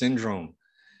hyperemesis syndrome.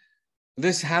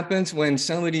 This happens when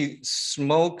somebody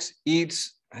smokes,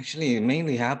 eats. Actually, it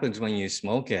mainly happens when you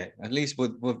smoke it, at least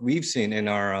what we've seen in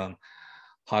our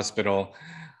hospital.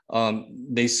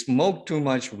 They smoke too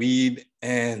much weed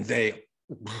and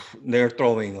they're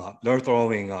throwing up. They're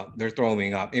throwing up. They're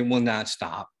throwing up. It will not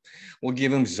stop. We'll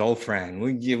give them Zofran.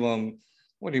 We give them,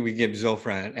 what do we give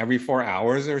Zofran? Every 4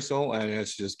 hours or so, and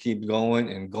it's just keep going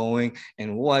and going.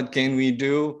 And what can we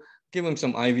do? Give them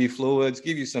some IV fluids.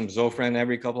 Give you some Zofran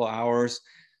every couple of hours,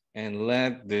 and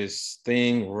let this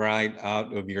thing right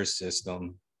out of your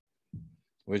system,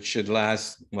 which should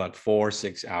last, what,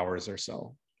 4-6 hours or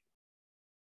so.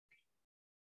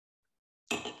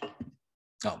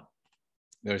 Oh,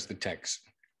 there's the text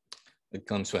that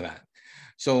comes with that.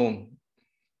 So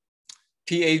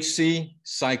THC,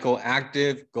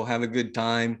 psychoactive, go have a good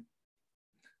time.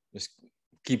 Just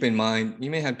keep in mind,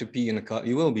 you may have to pee in a cup.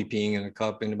 You will be peeing in a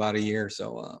cup in about a year.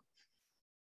 So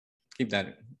keep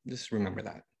that, just remember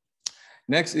that.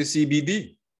 Next is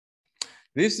CBD.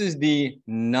 This is the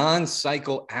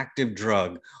non-psychoactive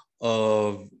drug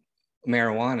of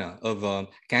marijuana, of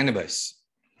cannabis.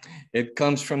 It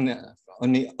comes from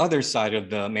on the other side of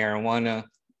the marijuana,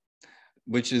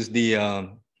 which is the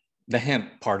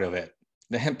hemp part of it,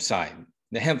 the hemp side,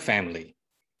 the hemp family.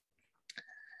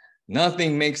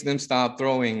 Nothing makes them stop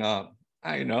throwing up.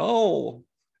 I know.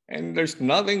 And there's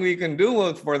nothing we can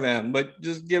do for them, but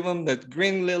just give them that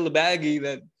green little baggie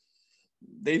that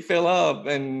they fill up.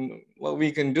 And what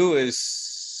we can do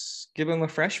is give them a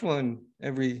fresh one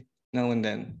every now and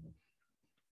then.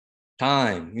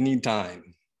 Time, we need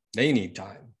time. They need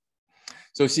time.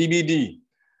 So CBD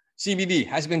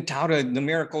has been touted the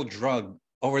miracle drug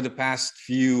over the past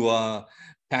few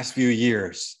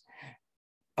years.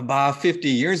 About 50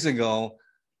 years ago,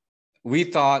 we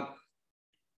thought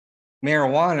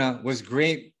marijuana was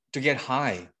great to get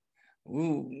high.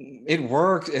 Ooh, it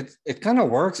works. It kind of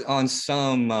works on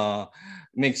some,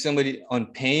 makes somebody on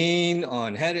pain,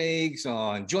 on headaches,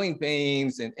 on joint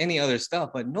pains, and any other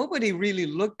stuff. But nobody really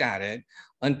looked at it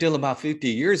until about 50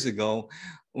 years ago,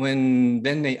 when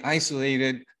then they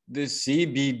isolated the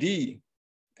CBD,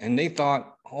 and they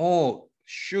thought, oh,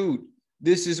 shoot,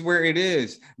 this is where it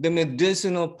is. The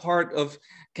medicinal part of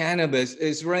cannabis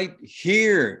is right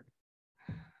here.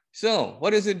 So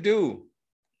what does it do?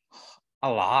 A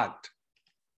lot.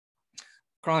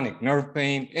 Chronic nerve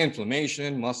pain,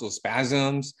 inflammation, muscle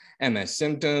spasms, MS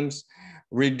symptoms,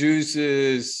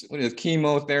 reduces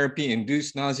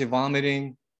chemotherapy-induced nausea,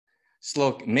 vomiting,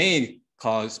 may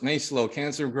slow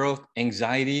cancer growth,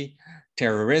 anxiety,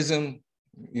 terrorism.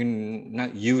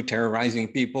 Not you terrorizing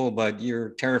people, but you're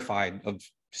terrified of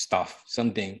stuff,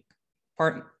 something.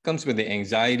 Part comes with the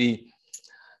anxiety,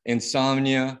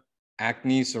 insomnia,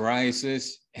 acne,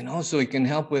 psoriasis, and also it can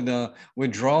help with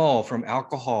withdrawal from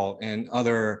alcohol and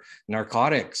other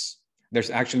narcotics. There's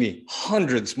actually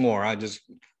hundreds more. I just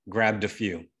grabbed a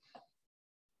few.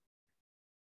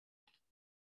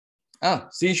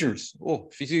 Seizures. Oh,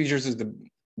 seizures is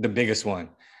the biggest one.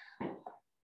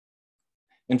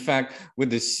 In fact,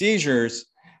 with the seizures,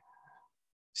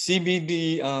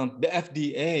 CBD, the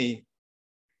FDA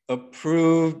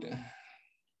approved,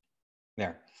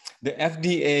 the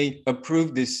FDA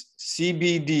approved this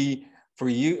CBD for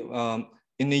you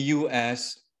in the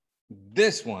US,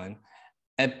 this one,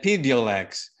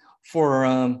 Epidiolex,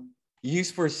 for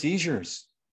use for seizures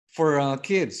for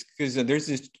kids, because there's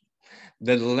this,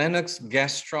 the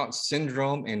Lennox-Gastaut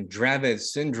syndrome and Dravet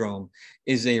syndrome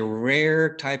is a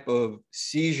rare type of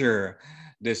seizure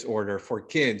disorder for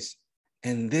kids.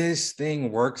 And this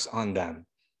thing works on them.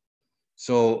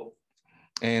 So,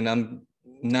 and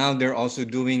now they're also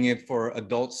doing it for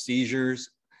adult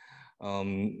seizures.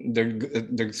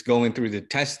 They're going through the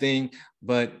testing,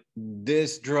 but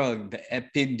this drug, the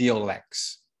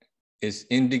Epidiolex, is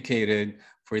indicated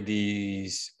for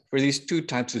these two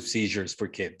types of seizures for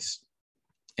kids.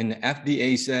 And the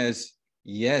FDA says,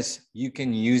 yes, you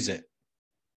can use it.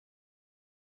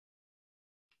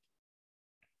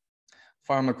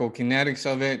 Pharmacokinetics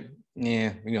of it,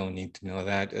 yeah, we don't need to know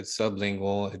that. It's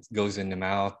sublingual, it goes in the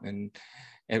mouth and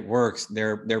it works.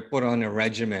 They're put on a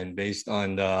regimen based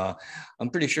on the, I'm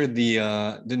pretty sure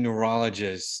the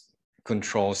neurologist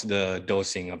controls the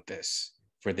dosing of this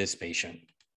for this patient.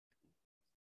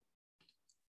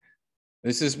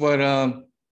 This is what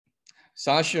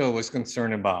Sasha was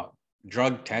concerned about,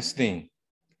 drug testing.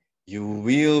 You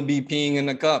will be peeing in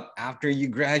a cup after you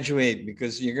graduate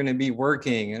because you're going to be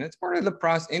working, and it's part of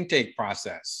the intake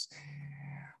process.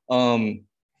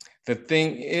 The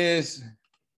thing is,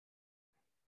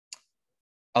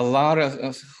 a lot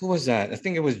of, who was that? I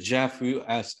think it was Jeff who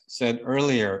said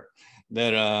earlier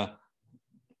that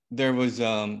there was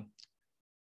a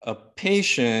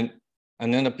patient,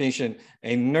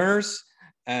 a nurse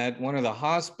at one of the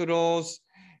hospitals.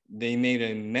 They made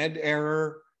a med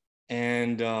error,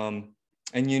 and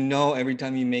you know, every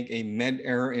time you make a med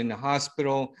error in the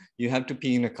hospital, you have to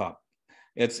pee in a cup.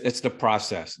 It's the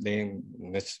process.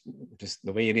 That's just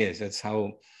the way it is. That's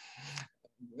how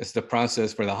it's the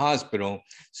process for the hospital.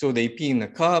 So they pee in the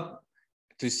cup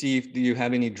to see if you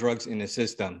have any drugs in the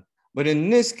system. But in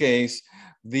this case,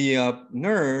 the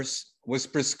nurse was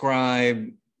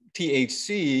prescribed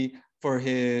THC for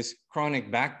his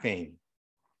chronic back pain.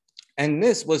 And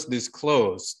this was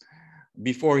disclosed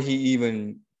before he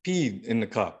even peed in the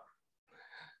cup.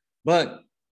 But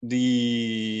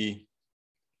I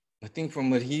think from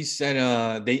what he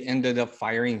said, they ended up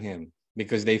firing him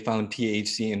because they found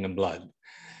THC in the blood.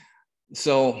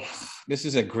 So this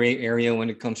is a gray area when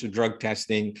it comes to drug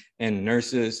testing and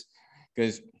nurses,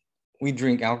 because we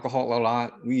drink alcohol a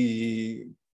lot.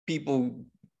 People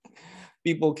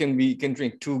can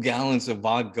drink 2 gallons of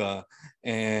vodka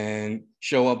and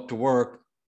show up to work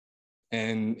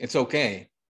and it's okay.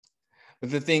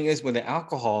 But the thing is with the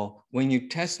alcohol, when you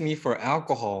test me for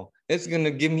alcohol, it's going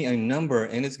to give me a number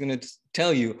and it's going to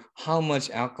tell you how much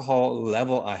alcohol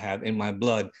level I have in my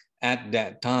blood at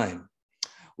that time.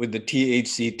 With the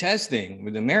THC testing,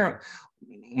 with the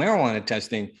marijuana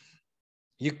testing,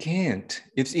 you can't.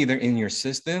 It's either in your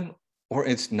system or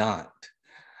it's not.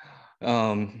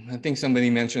 I think somebody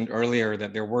mentioned earlier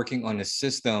that they're working on a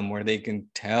system where they can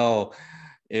tell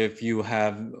if you're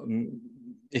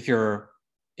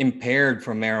impaired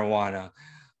from marijuana,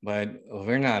 but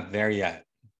we're not there yet.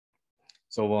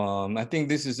 So I think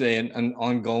this is an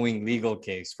ongoing legal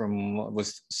case from what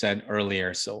was said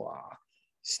earlier. So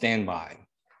stand by.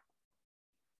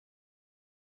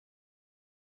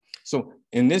 So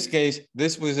in this case,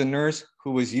 this was a nurse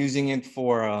who was using it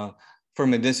for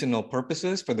medicinal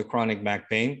purposes for the chronic back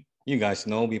pain. You guys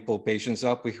know we pull patients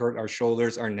up, we hurt our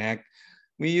shoulders, our neck,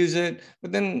 we use it.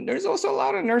 But then there's also a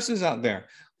lot of nurses out there.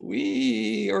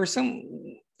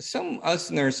 Some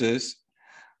us nurses,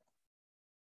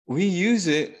 we use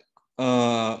it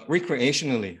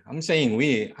recreationally. I'm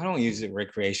saying I don't use it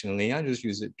recreationally. I just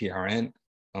use it PRN.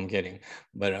 I'm kidding.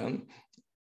 But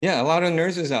yeah, a lot of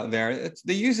nurses out there,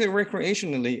 they use it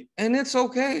recreationally and it's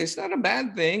okay. It's not a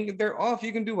bad thing. They're off.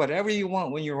 You can do whatever you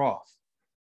want when you're off,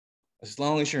 as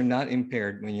long as you're not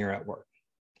impaired when you're at work.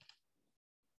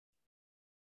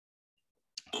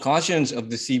 Cautions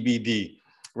of the CBD,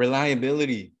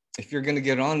 reliability. If you're going to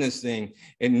get on this thing,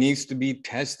 it needs to be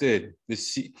tested. The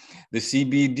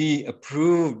CBD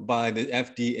approved by the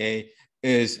FDA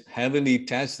is heavily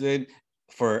tested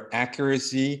for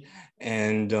accuracy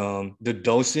and the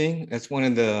dosing. That's one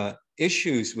of the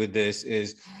issues with this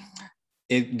is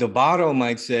the bottle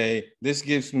might say, this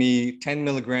gives me 10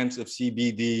 milligrams of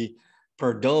CBD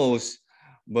per dose,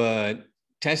 but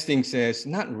testing says,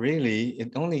 not really,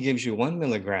 it only gives you 1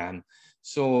 milligram.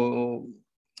 So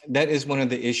that is one of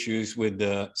the issues with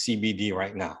the CBD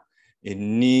right now.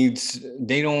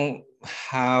 They don't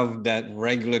have that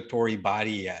regulatory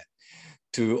body yet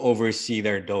to oversee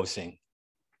their dosing.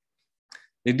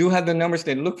 They do have the numbers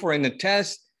they look for in the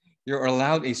test. You're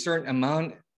allowed a certain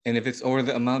amount, and if it's over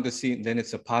the amount to see, then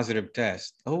it's a positive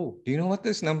test. Oh, do you know what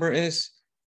this number is?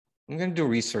 I'm gonna do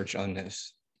research on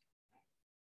this.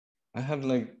 I have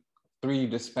like 3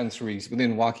 dispensaries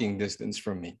within walking distance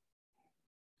from me.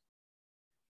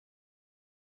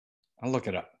 I'll look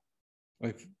it up.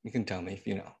 If you can tell me if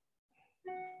you know.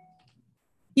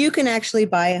 You can actually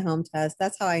buy a home test.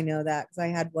 That's how I know that, because I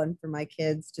had one for my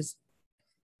kids, just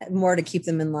more to keep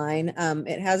them in line.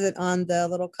 It has it on the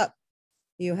little cup.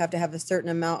 You have to have a certain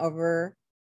amount over,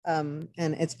 and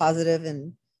it's positive,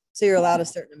 and so you're allowed a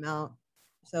certain amount.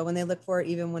 So when they look for it,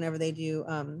 even whenever they do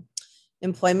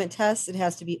employment tests, it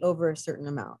has to be over a certain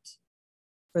amount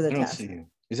for the I don't test. see you.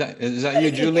 Is that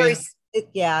you, Julie?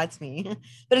 Yeah, it's me.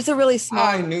 But it's a really small.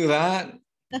 I knew that.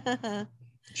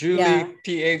 Julie, Yeah.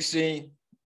 THC.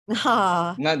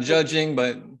 Not judging,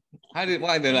 but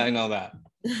why did I know that?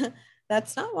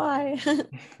 That's not why.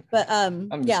 But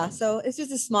yeah, so it's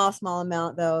just a small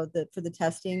amount though, that for the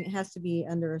testing, it has to be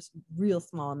under a real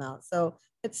small amount. So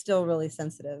it's still really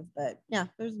sensitive, but yeah,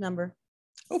 there's a number.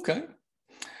 Okay.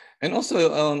 And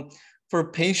also for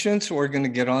patients who are going to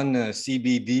get on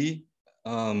CBD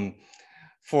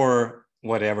for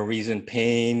whatever reason,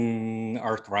 pain,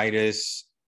 arthritis,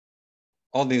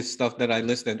 all this stuff that I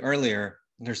listed earlier,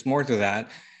 there's more to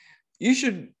that. You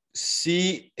should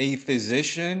see a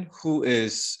physician who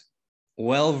is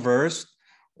well-versed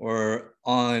or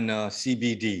on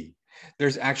CBD.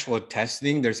 There's actual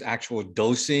testing, there's actual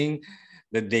dosing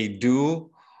that they do,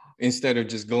 instead of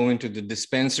just going to the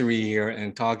dispensary here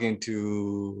and talking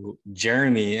to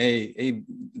Jeremy,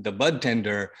 the bud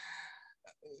tender,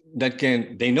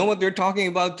 they know what they're talking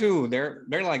about too. They're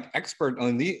like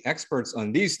experts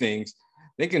on these things.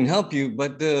 They can help you,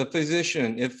 but the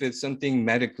physician, if it's something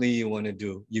medically you want to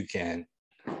do, you can.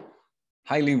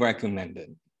 Highly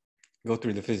recommended. Go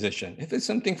through the physician. If it's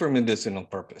something for medicinal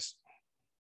purpose.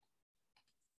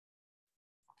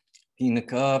 In a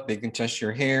cup, they can test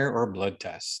your hair or blood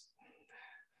test.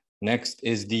 Next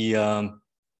is we're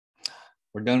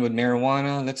done with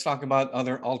marijuana. Let's talk about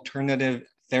other alternative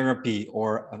therapy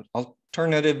or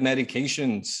alternative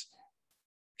medications,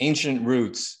 ancient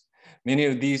roots. Many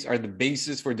of these are the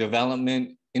basis for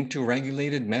development into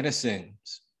regulated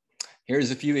medicines. Here's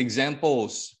a few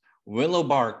examples. Willow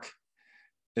bark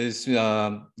is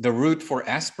the root for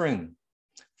aspirin.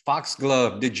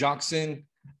 Foxglove, digoxin,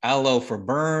 aloe for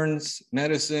burns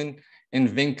medicine, and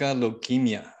vinca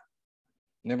leukemia.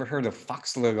 Never heard of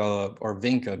foxglove or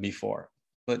vinca before,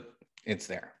 but it's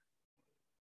there.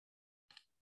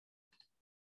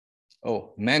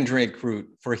 Oh, mandrake root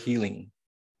for healing.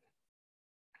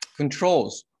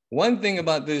 Controls. One thing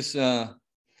about this, the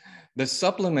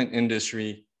supplement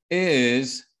industry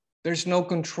is there's no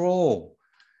control.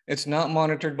 It's not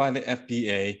monitored by the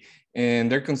FDA, and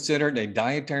they're considered a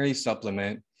dietary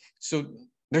supplement. So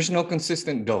there's no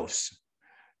consistent dose.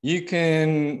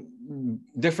 Different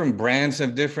brands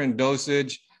have different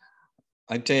dosage.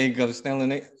 I was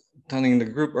telling the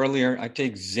group earlier, I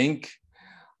take zinc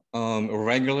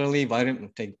regularly,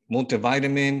 take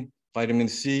multivitamin, vitamin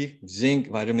C, zinc,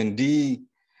 vitamin D.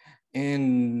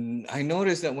 And I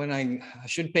noticed that when I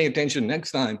should pay attention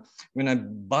next time, when I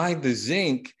buy the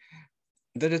zinc,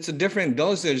 that it's a different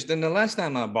dosage than the last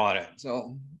time I bought it.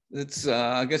 So it's,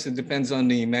 I guess it depends on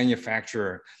the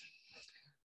manufacturer.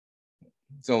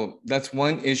 So that's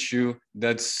one issue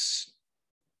that's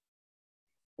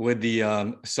with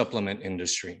the supplement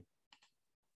industry.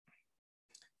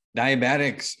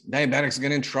 Diabetics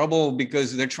get in trouble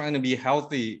because they're trying to be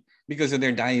healthy because of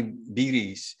their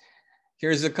diabetes.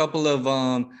 Here's a couple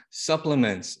of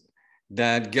supplements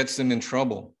that gets them in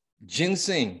trouble.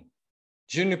 Ginseng,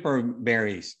 juniper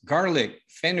berries, garlic,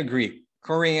 fenugreek,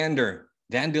 coriander,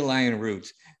 dandelion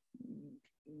roots.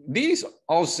 These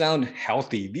all sound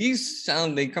healthy.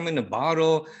 They come in a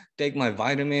bottle, take my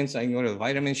vitamins. I can go to the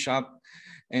vitamin shop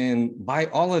and buy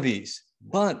all of these.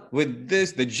 But with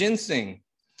this, the ginseng,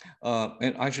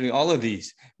 and actually all of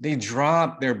these, they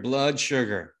drop their blood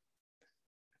sugar.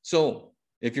 So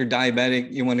if you're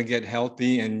diabetic, you want to get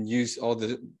healthy and use all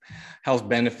the health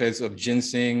benefits of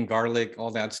ginseng, garlic,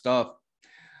 all that stuff.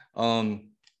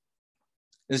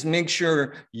 is make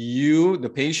sure you, the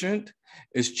patient,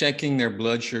 is checking their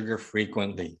blood sugar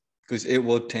frequently because it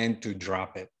will tend to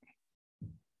drop it.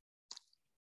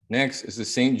 Next is the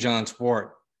St. John's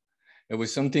wort. It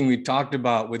was something we talked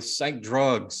about with psych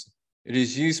drugs. It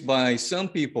is used by some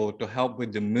people to help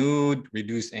with the mood,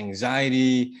 reduce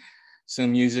anxiety.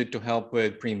 Some use it to help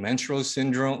with premenstrual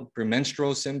syndrome,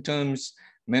 premenstrual symptoms,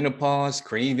 menopause,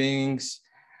 cravings.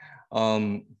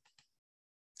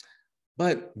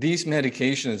 But these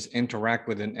medications interact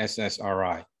with an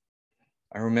SSRI.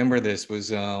 I remember this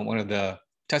was one of the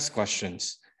test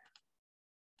questions.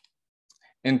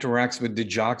 Interacts with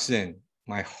digoxin,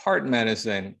 my heart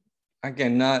medicine. I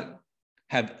cannot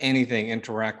have anything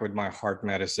interact with my heart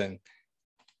medicine.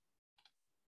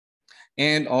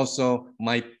 And also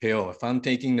my pill. If I'm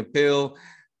taking the pill,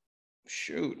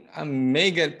 shoot, I may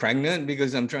get pregnant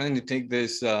because I'm trying to take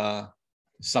this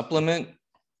supplement.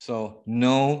 So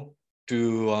no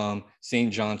to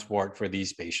St. John's wort for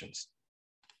these patients.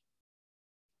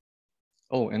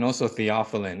 Oh, and also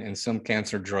theophylline and some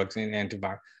cancer drugs and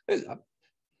antiviral.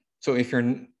 So if you're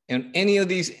in any of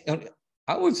these,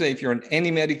 I would say if you're on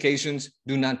any medications,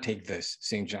 do not take this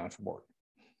St. John's wort.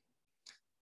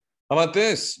 How about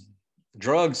this?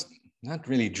 Drugs, not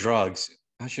really drugs.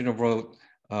 I should have wrote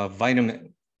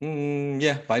vitamins,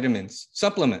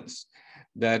 supplements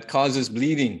that causes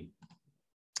bleeding.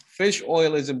 Fish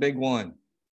oil is a big one.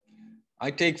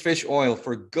 I take fish oil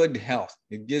for good health.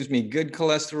 It gives me good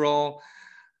cholesterol,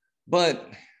 but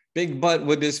big but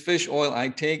with this fish oil I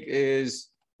take is,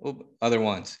 other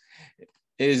ones,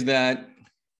 is that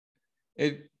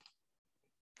it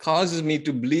causes me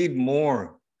to bleed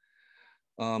more.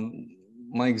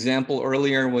 My example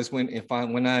earlier was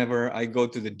whenever I go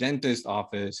to the dentist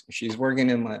office, she's working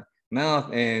in my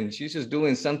mouth and she's just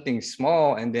doing something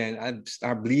small and then I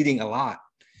start bleeding a lot.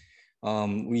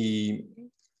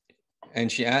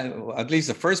 She, at least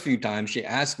the first few times, she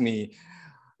asked me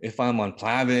if I'm on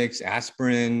Plavix,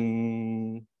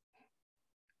 aspirin,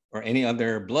 or any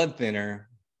other blood thinner.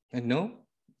 And nope.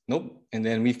 And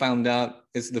then we found out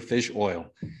it's the fish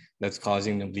oil that's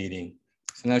causing the bleeding.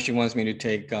 So now she wants me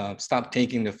to stop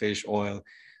taking the fish oil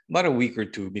about a week or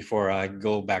two before I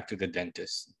go back to the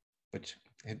dentist, which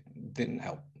it didn't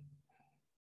help.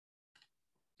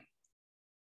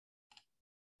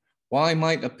 Why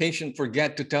might a patient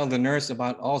forget to tell the nurse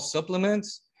about all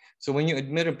supplements? So when you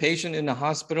admit a patient in the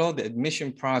hospital, the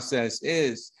admission process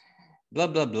is blah,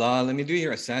 blah, blah. Let me do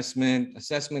your assessment.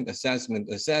 Let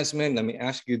me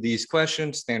ask you these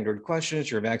questions, standard questions,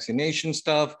 your vaccination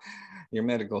stuff, your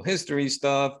medical history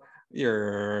stuff,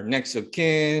 your next of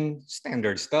kin,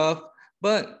 standard stuff,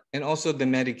 and also the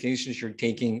medications you're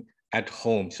taking at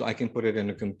home. So I can put it in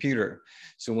a computer.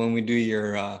 So when we do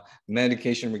your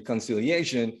medication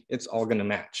reconciliation, it's all gonna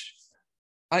match.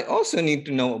 I also need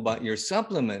to know about your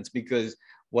supplements because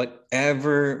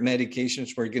whatever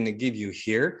medications we're going to give you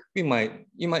here, you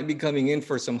might be coming in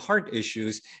for some heart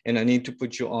issues and I need to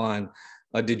put you on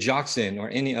a digoxin or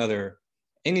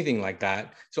anything like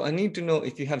that. So I need to know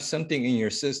if you have something in your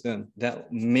system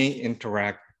that may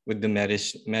interact with the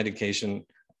medication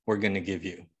we're going to give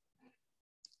you.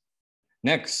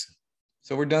 Next,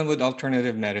 so we're done with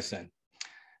alternative medicine.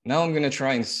 Now I'm going to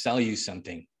try and sell you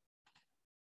something.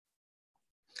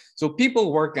 So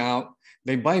people work out,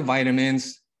 they buy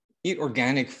vitamins, eat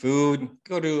organic food,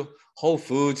 go to Whole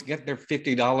Foods, get their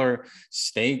 $50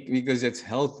 steak because it's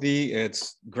healthy,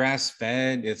 it's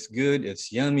grass-fed, it's good,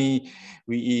 it's yummy.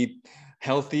 We eat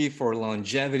healthy for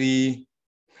longevity.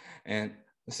 And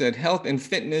I said, health and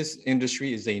fitness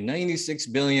industry is a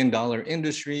 $96 billion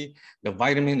industry. The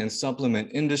vitamin and supplement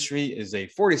industry is a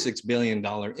 $46 billion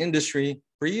industry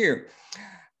per year.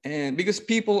 And because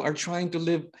people are trying to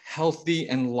live healthy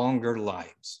and longer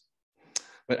lives.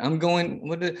 But I'm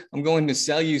going to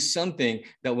sell you something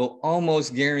that will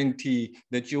almost guarantee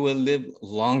that you will live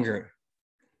longer.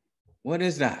 What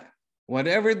is that?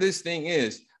 Whatever this thing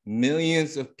is,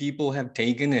 millions of people have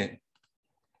taken it.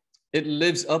 It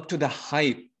lives up to the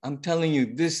hype. I'm telling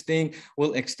you, this thing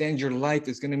will extend your life.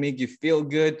 It's going to make you feel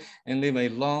good and live a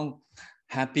long,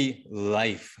 happy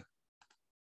life.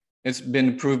 It's been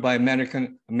approved by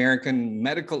American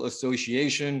Medical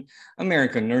Association,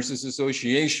 American Nurses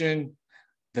Association.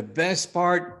 The best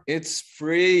part, it's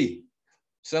free.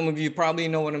 Some of you probably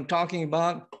know what I'm talking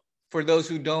about. For those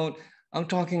who don't, I'm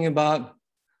talking about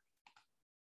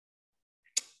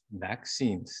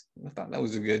vaccines. I thought that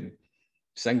was a good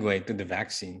segue to the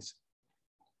vaccines.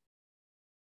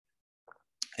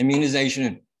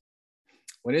 Immunization.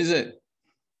 What is it?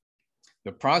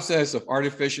 The process of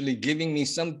artificially giving me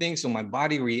something so my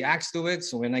body reacts to it.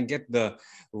 So when I get the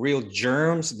real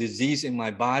germs, disease in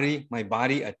my body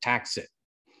attacks it.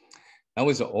 That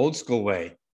was the old school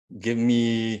way. Give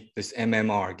me this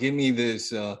MMR, give me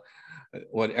this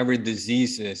whatever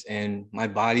disease is, and my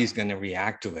body's gonna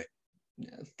react to it.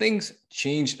 Things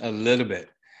changed a little bit.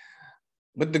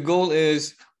 But the goal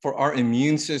is for our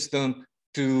immune system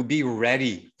to be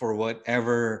ready for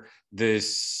whatever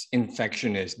this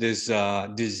infection is, this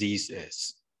disease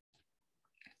is.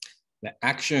 The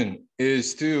action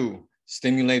is to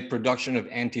stimulate production of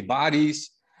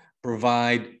antibodies,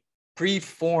 provide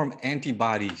preformed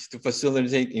antibodies to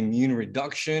facilitate immune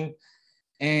reduction,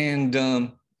 and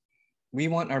we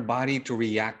want our body to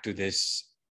react to this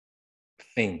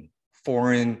thing,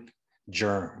 foreign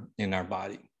germ in our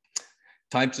body.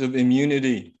 Types of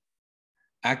immunity.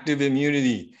 Active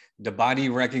immunity. The body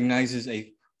recognizes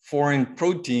a foreign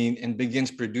protein and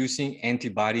begins producing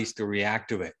antibodies to react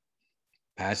to it.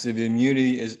 Passive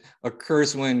immunity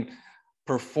occurs when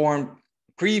preformed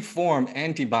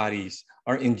antibodies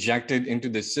are injected into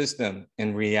the system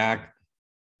and react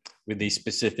with a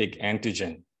specific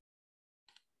antigen.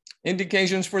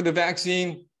 Indications for the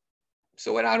vaccine,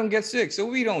 so that I don't get sick, so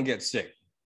we don't get sick.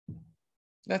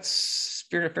 That's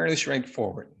fairly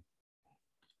straightforward.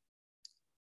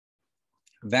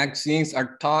 Vaccines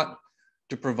are thought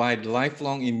to provide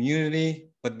lifelong immunity,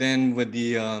 but then with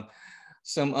the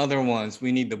some other ones,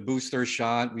 we need the booster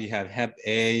shot. We have Hep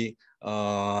A.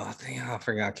 I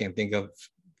can't think of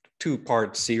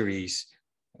two-part series.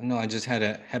 No, I just had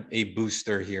a Hep A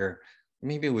booster here.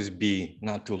 Maybe it was B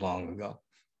not too long ago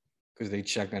because they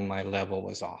checked and my level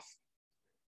was off.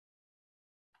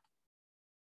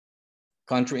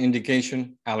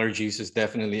 Contraindication, allergies is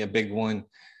definitely a big one.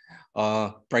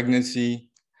 Pregnancy,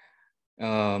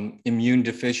 immune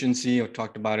deficiency, I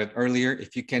talked about it earlier.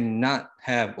 If you cannot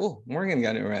have, oh, Morgan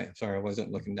got it right. Sorry, I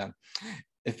wasn't looking down.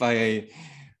 If I'm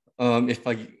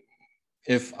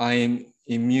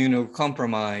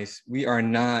immunocompromised, we are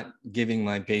not giving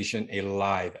my patient a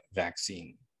live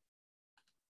vaccine.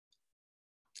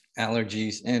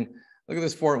 Allergies, and look at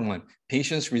this fourth one.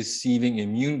 Patients receiving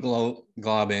immune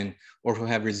globulin or who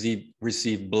have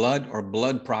received blood or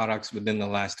blood products within the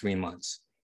last 3 months.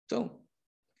 So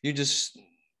you just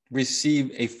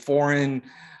receive a foreign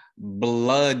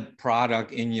blood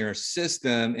product in your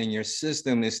system and your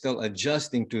system is still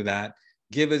adjusting to that.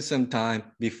 Give it some time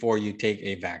before you take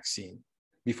a vaccine,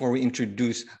 before we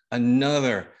introduce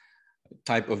another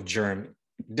type of germ,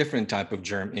 different type of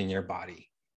germ in your body.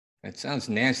 It sounds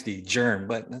nasty, germ,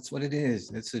 but that's what it is.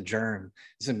 It's a germ.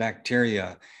 It's a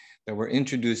bacteria that we're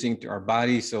introducing to our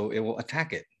body, so it will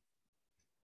attack it.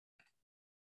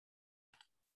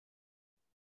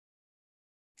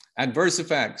 Adverse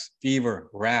effects, fever,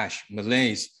 rash,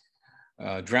 malaise,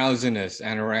 drowsiness,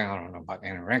 I don't know about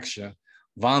anorexia,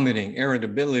 vomiting,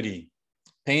 irritability,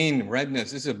 pain,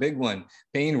 redness, this is a big one.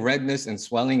 Pain, redness, and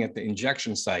swelling at the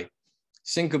injection site.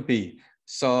 Syncope,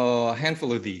 saw a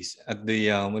handful of these at the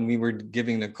when we were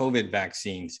giving the COVID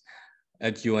vaccines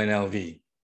at UNLV.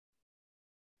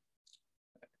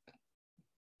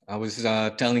 I was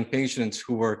telling patients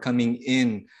who were coming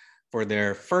in for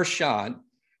their first shot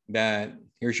that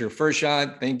here's your first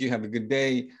shot, thank you, have a good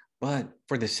day. But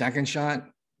for the second shot,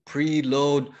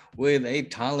 preload with a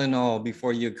Tylenol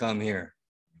before you come here.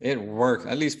 It worked,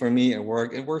 at least for me, it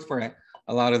worked. It worked for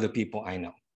a lot of the people I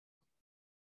know.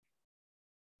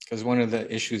 Because one of the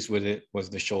issues with it was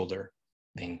the shoulder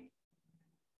thing.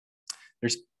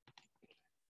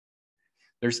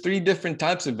 There's 3 different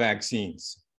types of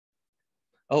vaccines.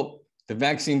 Oh, the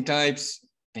vaccine types,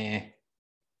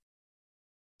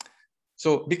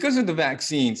 So because of the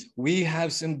vaccines, we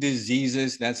have some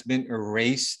diseases that's been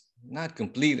erased, not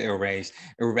completely erased,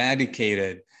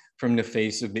 eradicated from the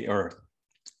face of the earth.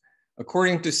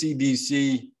 According to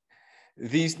CDC,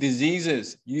 these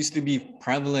diseases used to be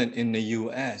prevalent in the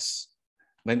US,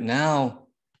 but now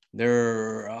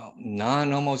they're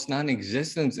almost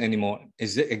non-existent anymore.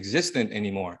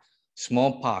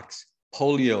 Smallpox,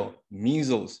 polio,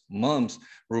 measles, mumps,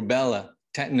 rubella,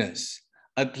 tetanus.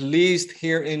 At least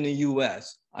here in the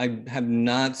US, I have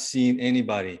not seen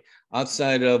anybody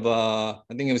outside of, I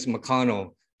think it was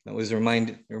McConnell,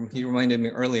 he reminded me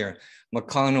earlier,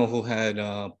 McConnell who had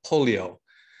polio,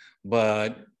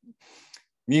 but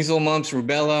measles, mumps,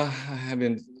 rubella, I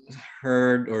haven't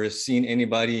heard or seen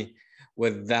anybody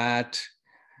with that.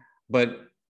 But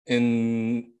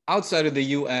outside of the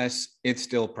US, it's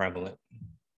still prevalent.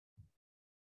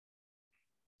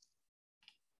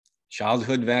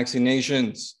 Childhood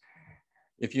vaccinations.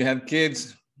 If you have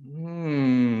kids,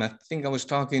 I think I was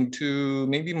talking to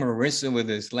maybe Marissa with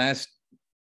this last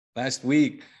last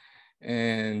week,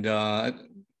 and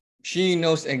she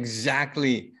knows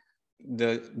exactly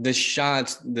the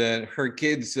shots that her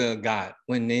kids got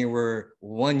when they were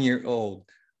 1 year old,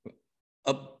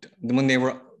 up when they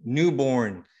were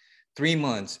newborn, 3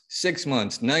 months, 6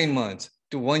 months, 9 months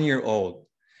to 1 year old.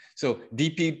 So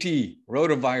DPT,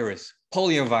 rotavirus,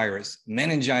 poliovirus,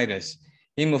 meningitis,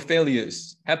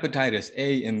 hemophilus, hepatitis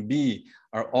A and B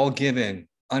are all given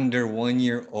under 1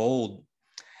 year old.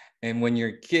 And when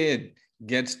your kid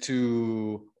gets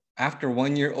to after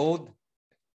 1 year old,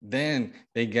 then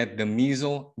they get the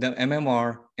measles, the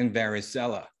MMR, and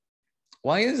varicella.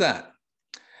 Why is that?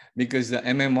 Because the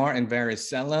MMR and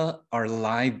varicella are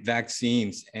live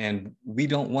vaccines, and we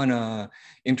don't want to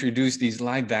introduce these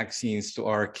live vaccines to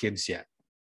our kids yet.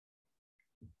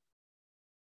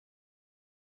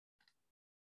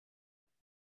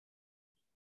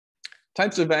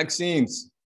 Types of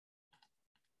vaccines.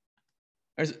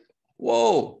 There's,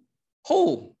 whoa,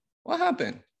 oh, what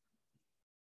happened?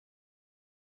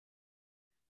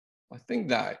 My thing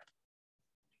died.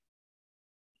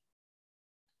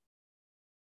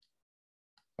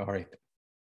 All right.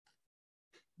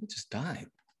 It just died.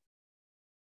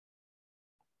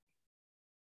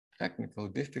 Technical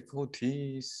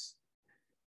difficulties.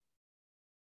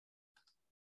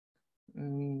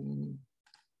 There.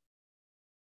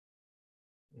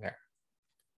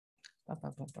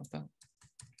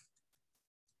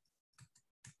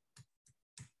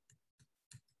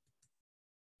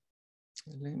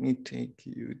 Let me take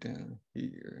you down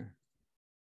here.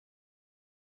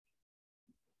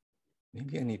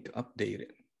 Maybe I need to update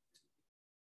it.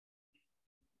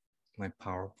 My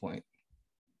PowerPoint.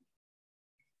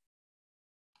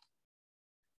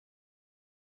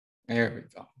 There we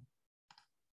go.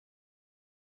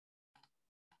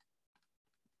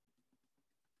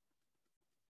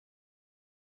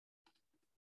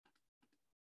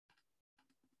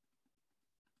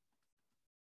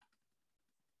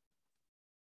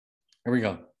 Here we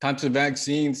go. Types of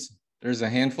vaccines. There's a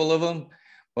handful of them,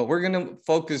 but we're going to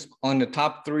focus on the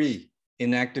top 3: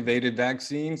 inactivated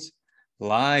vaccines,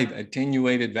 live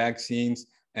attenuated vaccines,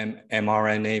 and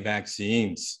mRNA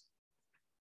vaccines.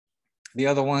 The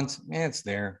other ones, it's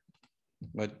there,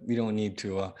 but we don't need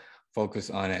to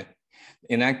focus on it.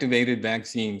 Inactivated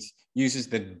vaccines uses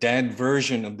the dead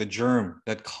version of the germ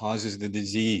that causes the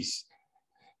disease.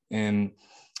 And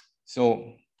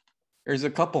so there's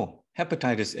a couple: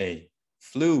 hepatitis A,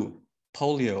 flu,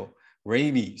 polio,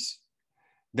 rabies.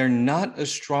 They're not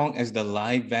as strong as the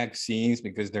live vaccines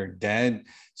because they're dead.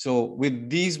 So with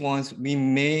these ones, we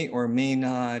may or may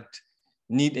not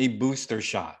need a booster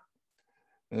shot.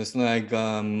 It's like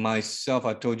myself,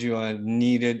 I told you I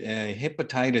needed a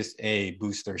hepatitis A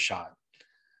booster shot.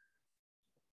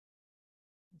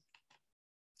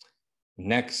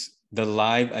 Next, the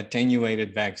live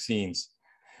attenuated vaccines.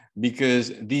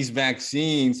 Because these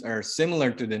vaccines are similar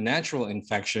to the natural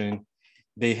infection,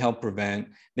 they help prevent.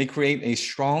 They create a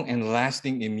strong and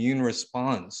lasting immune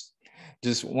response.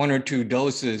 Just 1 or 2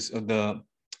 doses of the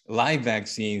live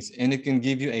vaccines, and it can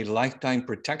give you a lifetime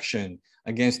protection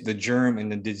against the germ and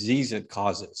the disease it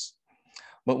causes.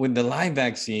 But with the live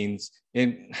vaccines,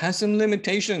 it has some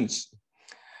limitations.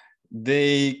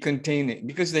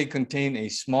 Because they contain a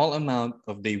small amount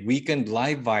of the weakened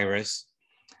live virus,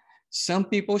 some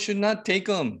people should not take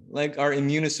them, like our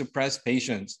immunosuppressed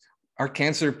patients, our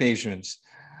cancer patients,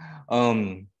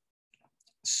 or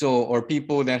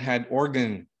people that had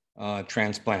organ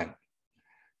transplant.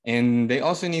 And they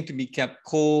also need to be kept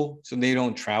cool so they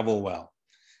don't travel well.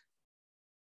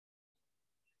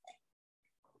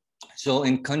 So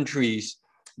in countries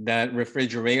that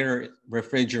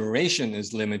refrigeration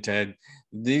is limited,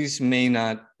 these may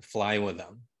not fly with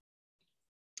them.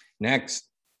 Next,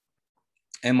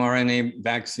 mRNA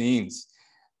vaccines.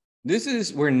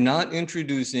 We're not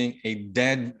introducing a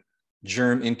dead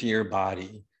germ into your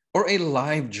body or a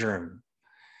live germ.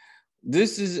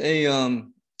 This is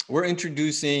we're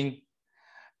introducing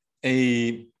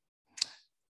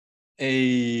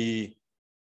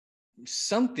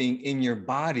something in your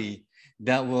body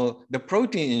the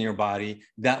protein in your body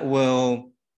that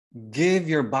will give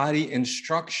your body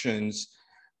instructions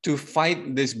to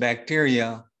fight this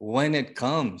bacteria when it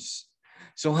comes.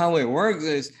 So how it works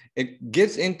is it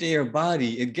gets into your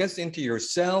body, it gets into your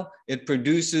cell, it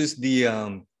produces the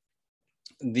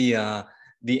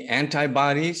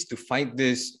antibodies to fight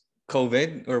this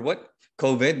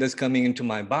COVID that's coming into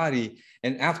my body.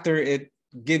 And after it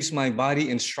gives my body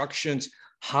instructions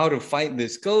how to fight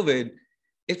this COVID,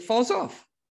 it falls off,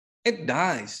 it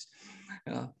dies.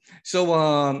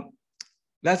 So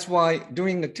that's why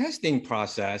during the testing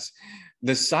process,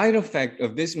 the side effect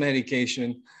of this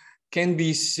medication can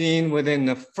be seen within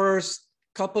the first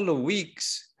couple of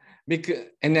weeks,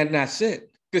 and then that's it.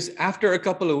 Because after a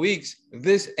couple of weeks,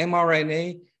 this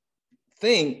mRNA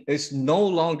thing is no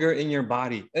longer in your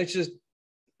body. It's just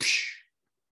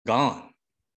gone.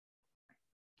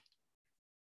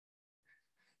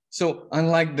 So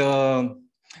unlike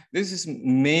this is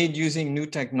made using new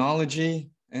technology.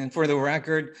 And for the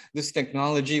record, this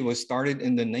technology was started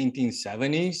in the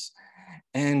 1970s.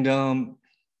 And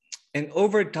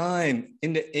over time,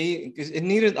 because it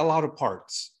needed a lot of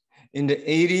parts. In the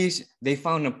 80s, they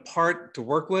found a part to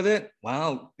work with it.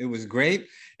 Wow, it was great.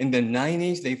 In the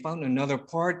 90s, they found another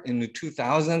part. In the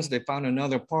 2000s, they found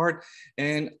another part.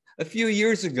 And a few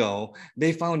years ago,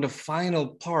 they found a final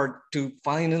part to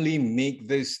finally make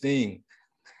this thing.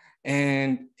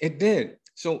 And it did.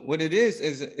 So what it is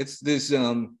it's this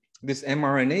this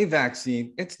mRNA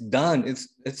vaccine. It's done.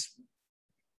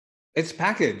 It's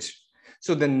packaged.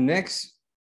 So the next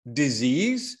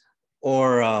disease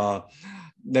or I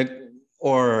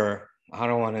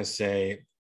don't want to say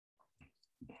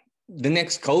the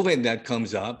next COVID that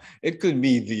comes up, it could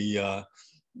be the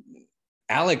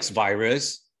Alex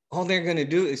virus. All they're going to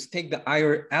do is take the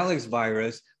Alex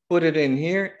virus, put it in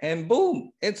here, and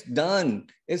boom, it's done.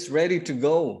 It's ready to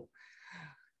go.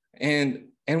 And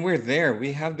we're there.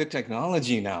 We have the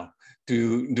technology now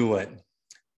to do it.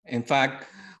 In fact,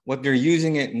 what they're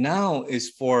using it now is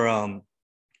for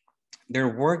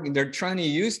they're trying to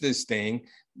use this thing.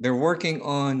 They're working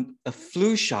on a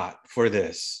flu shot for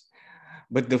this.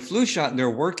 But the flu shot they're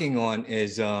working on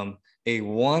is a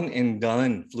one and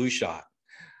done flu shot.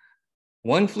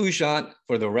 One flu shot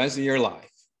for the rest of your life.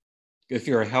 If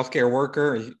you're a healthcare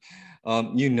worker,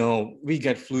 you know we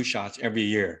get flu shots every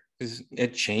year because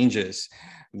it changes.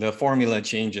 The formula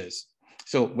changes.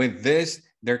 So with this,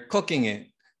 they're cooking it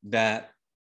that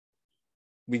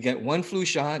we get one flu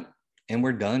shot and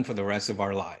we're done for the rest of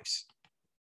our lives.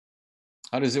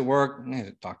 How does it work?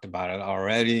 I talked about it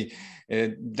already.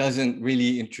 It doesn't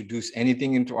really introduce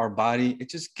anything into our body. It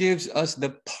just gives us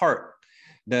the part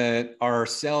that our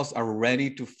cells are ready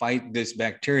to fight this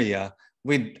bacteria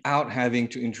without having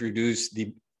to introduce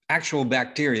the actual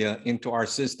bacteria into our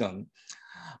system.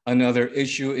 Another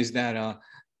issue is that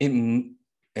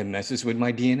it messes with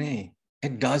my DNA.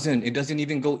 It doesn't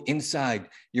even go inside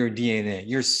your DNA,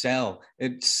 your cell.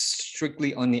 It's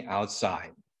strictly on the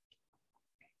outside.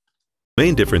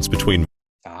 Main difference between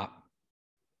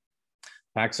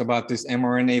facts about this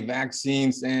mRNA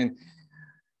vaccines and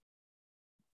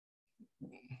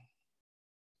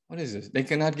what is this? They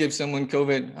cannot give someone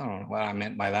COVID. I don't know what I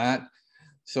meant by that.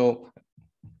 So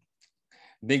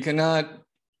they cannot.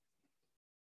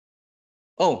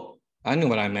 Oh, I knew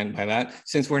what I meant by that.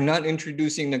 Since we're not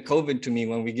introducing the COVID to me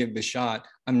when we give the shot,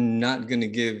 I'm not going to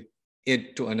give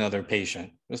it to another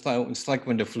patient. It's like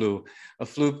when the flu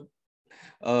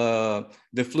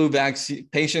vaccine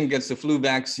patient gets the flu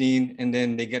vaccine and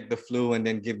then they get the flu and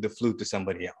then give the flu to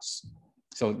somebody else.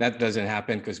 So that doesn't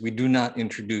happen because we do not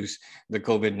introduce the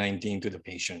COVID-19 to the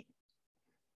patient.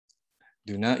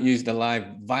 Do not use the live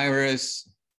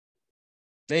virus.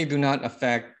 They do not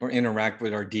affect or interact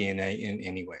with our DNA in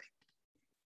any way.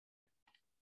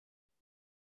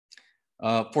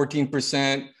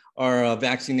 14% are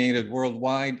vaccinated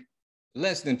worldwide.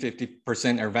 Less than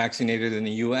 50% are vaccinated in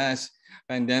the US.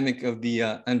 Pandemic of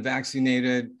the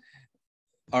unvaccinated.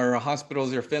 Our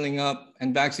hospitals are filling up.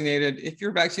 And vaccinated, if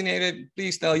you're vaccinated,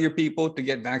 please tell your people to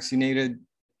get vaccinated.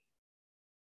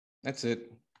 That's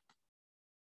it.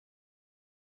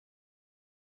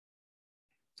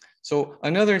 So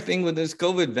another thing with this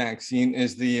COVID vaccine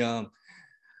is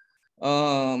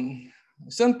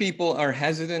some people are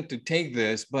hesitant to take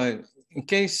this, but in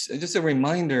case, just a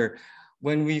reminder,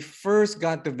 when we first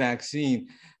got the vaccine,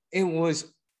 it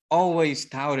was always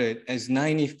touted as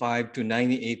 95 to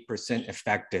 98%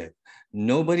 effective.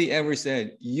 Nobody ever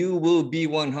said, you will be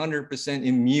 100%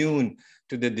 immune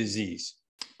to the disease.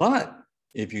 But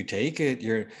if you take it,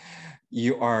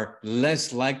 you are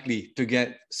less likely to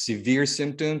get severe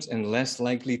symptoms and less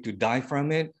likely to die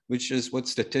from it, which is what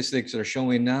statistics are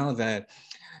showing now, that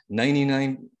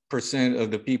 99%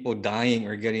 of the people dying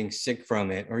or getting sick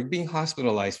from it or being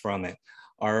hospitalized from it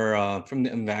are from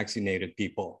the unvaccinated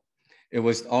people. It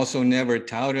was also never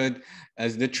touted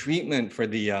as the treatment for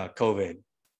the COVID,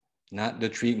 not the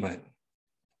treatment.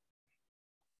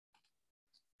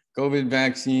 COVID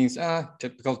vaccines,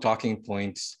 typical talking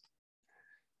points.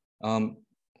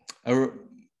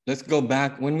 Let's go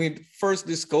back. When we first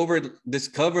discovered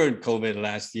COVID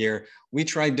last year, we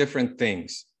tried different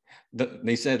things.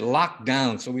 They said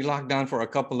lockdown. So we locked down for a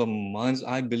couple of months.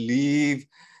 I believe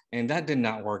And that did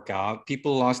not work out.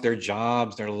 People lost their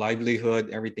jobs, their livelihood,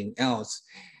 everything else.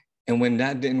 And when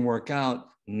that didn't work out,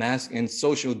 mask and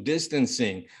social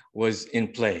distancing was in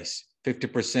place.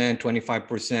 50%,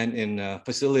 25% in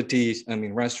facilities,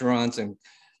 restaurants and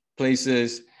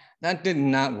places. That did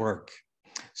not work.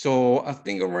 So I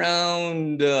think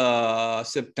around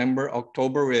September,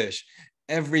 October-ish,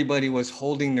 everybody was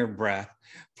holding their breath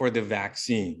for the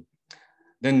vaccine.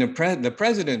 Then the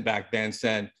president back then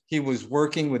said he was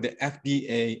working with the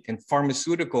FDA and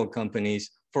pharmaceutical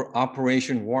companies for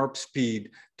Operation Warp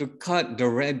Speed to cut the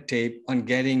red tape on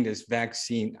getting this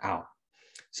vaccine out.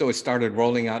 So it started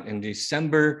rolling out in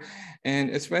December and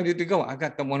it's ready to go. I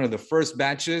got one of the first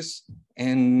batches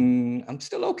and I'm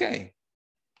still okay.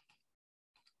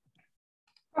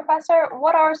 Professor,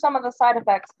 what are some of the side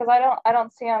effects? Because I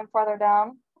don't see them farther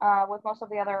down. With most of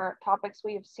the other topics,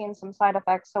 we've seen some side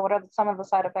effects. So what are some of the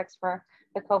side effects for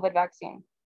the COVID vaccine?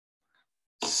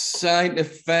 Side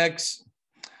effects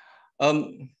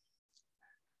from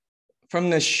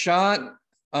the shot,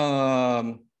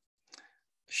 the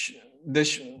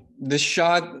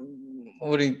shot.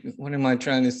 What am I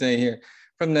trying to say here?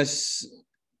 From the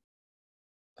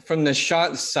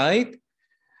shot site,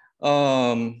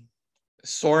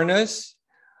 soreness.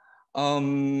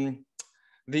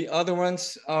 The other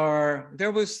ones are,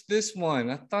 there was this one,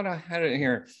 I thought I had it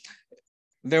here.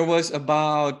 There was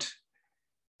about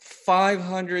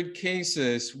 500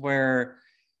 cases where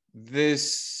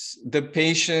the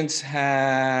patients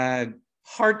had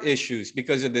heart issues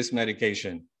because of this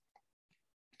medication.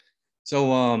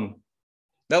 So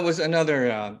that was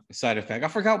another side effect. I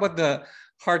forgot what the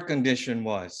heart condition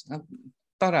was. I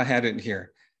thought I had it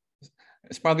here.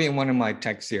 It's probably in one of my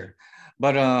texts here.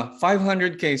 But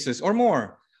 500 cases or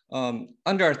more,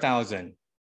 under 1,000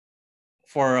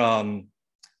 for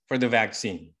the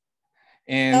vaccine.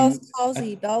 And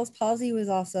Bell's palsy was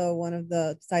also one of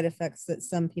the side effects that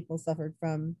some people suffered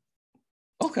from.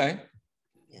 Okay.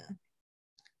 Yeah.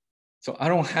 So I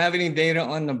don't have any data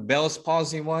on the Bell's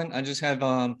palsy one. I just have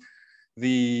I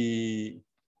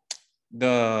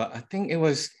think it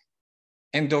was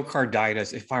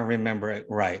endocarditis, if I remember it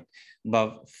right.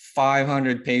 About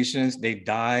 500 patients, they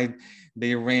died.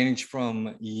 They range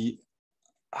from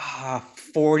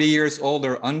 40 years old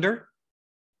or under.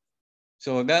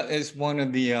 So that is one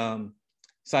of the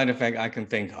side effects I can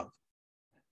think of.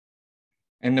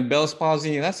 And the Bell's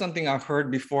palsy, that's something I've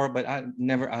heard before, but I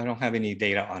don't have any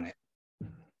data on it.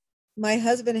 My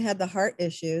husband had the heart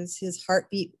issues. His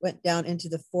heartbeat went down into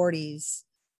the 40s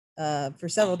for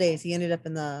several days. He ended up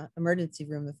in the emergency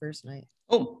room the first night.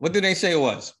 Oh, what did they say it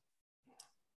was?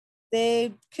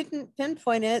 They couldn't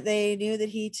pinpoint it. They knew that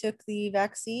he took the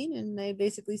vaccine and they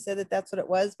basically said that that's what it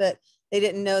was, but they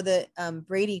didn't know that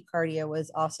bradycardia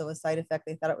was also a side effect.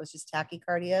 They thought it was just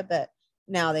tachycardia, but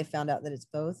now they found out that it's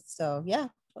both. So yeah,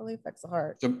 totally affects the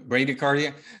heart. So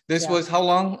bradycardia. This was how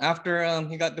long after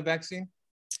he got the vaccine?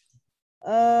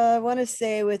 I want to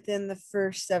say within the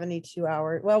first 72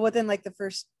 hours. Well, within like the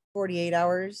first 48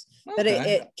 hours, but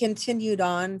it continued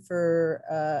on for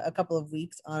a couple of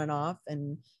weeks on and off,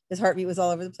 and his heartbeat was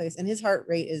all over the place, and his heart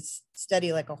rate is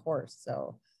steady like a horse.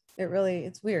 So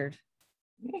it's weird.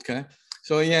 Okay.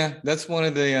 So yeah, that's one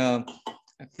of the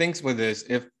things with this.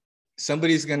 If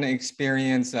somebody's going to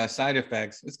experience side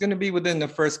effects, it's going to be within the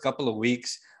first couple of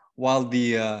weeks while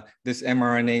this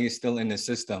mRNA is still in the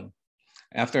system.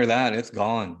 After that, it's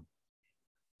gone.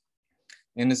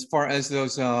 And as far as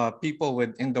those people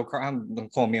with don't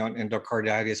quote me on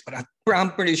endocarditis, but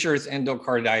I'm pretty sure it's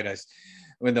endocarditis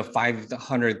with the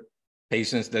 500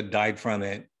 patients that died from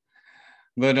it.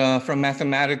 But from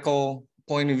mathematical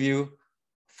point of view,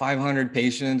 500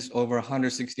 patients over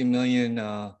 160 million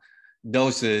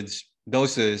doses. I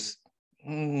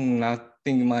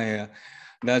think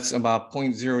that's about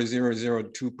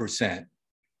 0.0002%.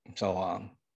 So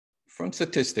from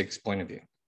statistics point of view.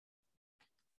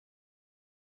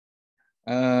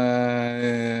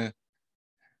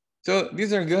 So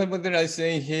these are good. What did I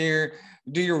say here?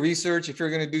 Do your research. If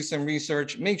you're going to do some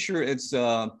research, make sure it's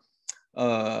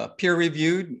peer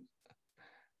reviewed,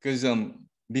 because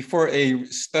before a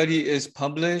study is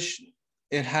published,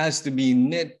 it has to be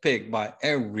nitpicked by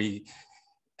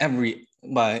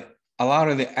by a lot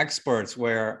of the experts,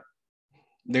 where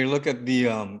they look at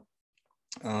the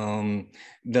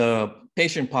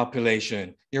patient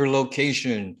population, your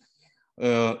location,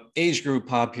 age group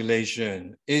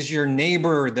population. Is your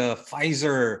neighbor the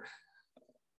Pfizer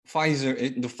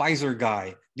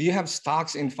guy? Do you have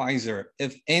stocks in Pfizer?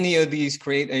 If any of these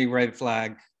create a red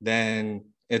flag, then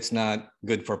it's not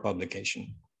good for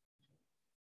publication.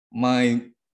 My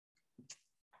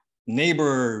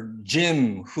neighbor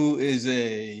Jim, who is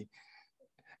a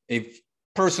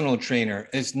personal trainer,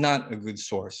 is not a good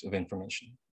source of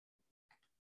information.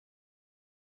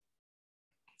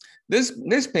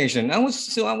 This patient,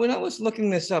 when I was looking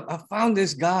this up, I found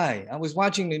this guy. I was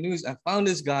watching the news. I found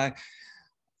this guy.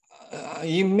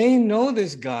 You may know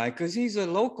this guy because he's a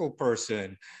local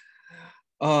person.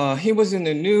 He was in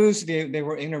the news. They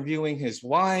were interviewing his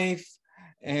wife,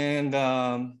 and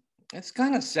it's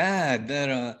kind of sad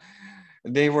that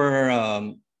they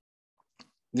were.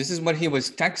 This is what he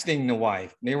was texting the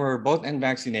wife. They were both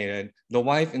unvaccinated. The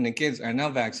wife and the kids are now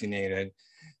vaccinated.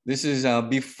 This is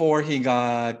before he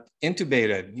got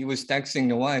intubated. He was texting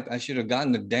the wife, I should have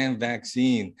gotten the damn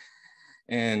vaccine.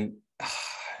 And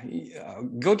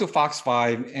go to Fox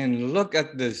 5 and look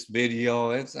at this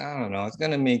video. I don't know, it's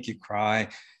gonna make you cry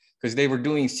because they were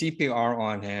doing CPR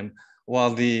on him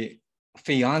while the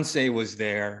fiance was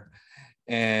there.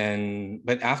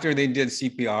 But after they did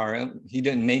CPR, he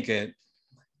didn't make it.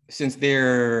 Since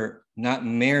they're not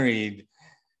married,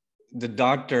 the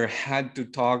doctor had to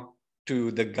talk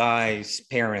to the guy's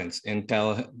parents and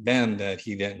tell them that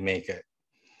he didn't make it.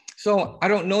 So I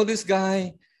don't know this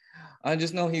guy. I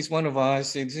just know he's one of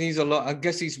us. He's a lot. I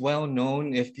guess he's well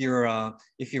known if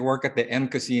you work at the M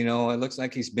Casino. It looks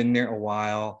like he's been there a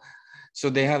while. So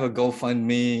they have a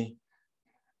GoFundMe.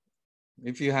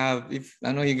 If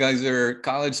I know you guys are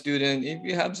college student, if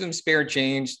you have some spare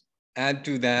change, add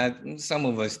to that. Some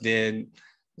of us did.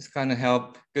 This kind of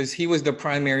help because he was the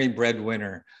primary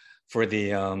breadwinner for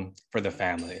the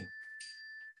family.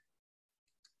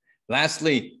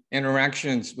 Lastly,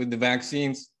 interactions with the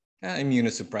vaccines,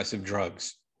 immunosuppressive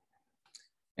drugs.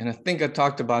 And I think I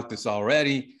talked about this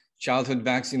already. Childhood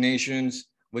vaccinations,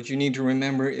 what you need to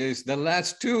remember is the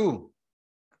last two.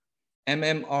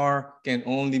 MMR can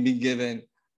only be given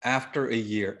after a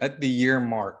year, at the year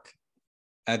mark,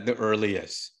 at the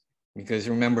earliest. Because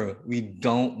remember, we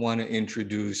don't want to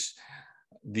introduce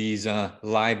these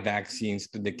live vaccines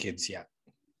to the kids yet.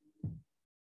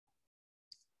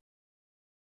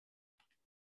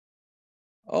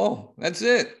 Oh, that's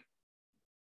it.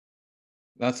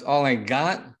 That's all I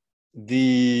got.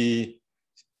 The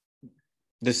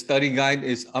study guide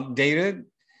is updated.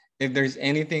 If there's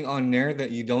anything on there that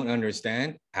you don't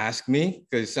understand, ask me,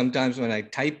 because sometimes when I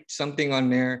type something on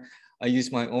there, I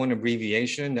use my own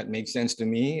abbreviation that makes sense to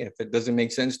me. If it doesn't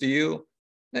make sense to you,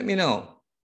 let me know.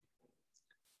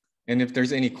 And if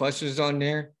there's any questions on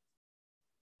there,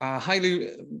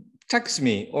 highly text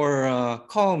me or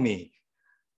call me,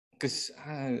 because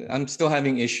I'm still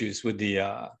having issues with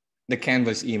the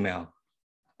Canvas email.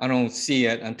 I don't see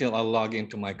it until I log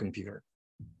into my computer.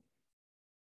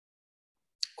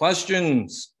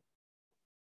 Questions,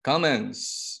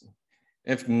 comments?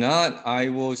 If not, I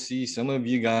will see some of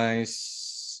you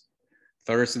guys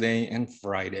Thursday and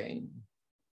Friday.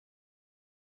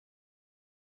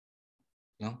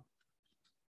 No?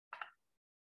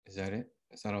 Is that it?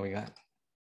 Is that all we got?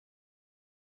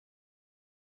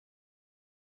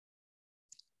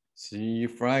 See you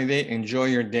Friday. Enjoy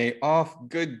your day off.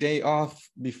 Good day off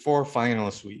before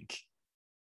finals week.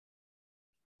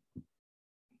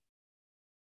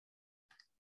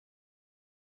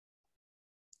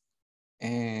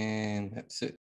 And that's it.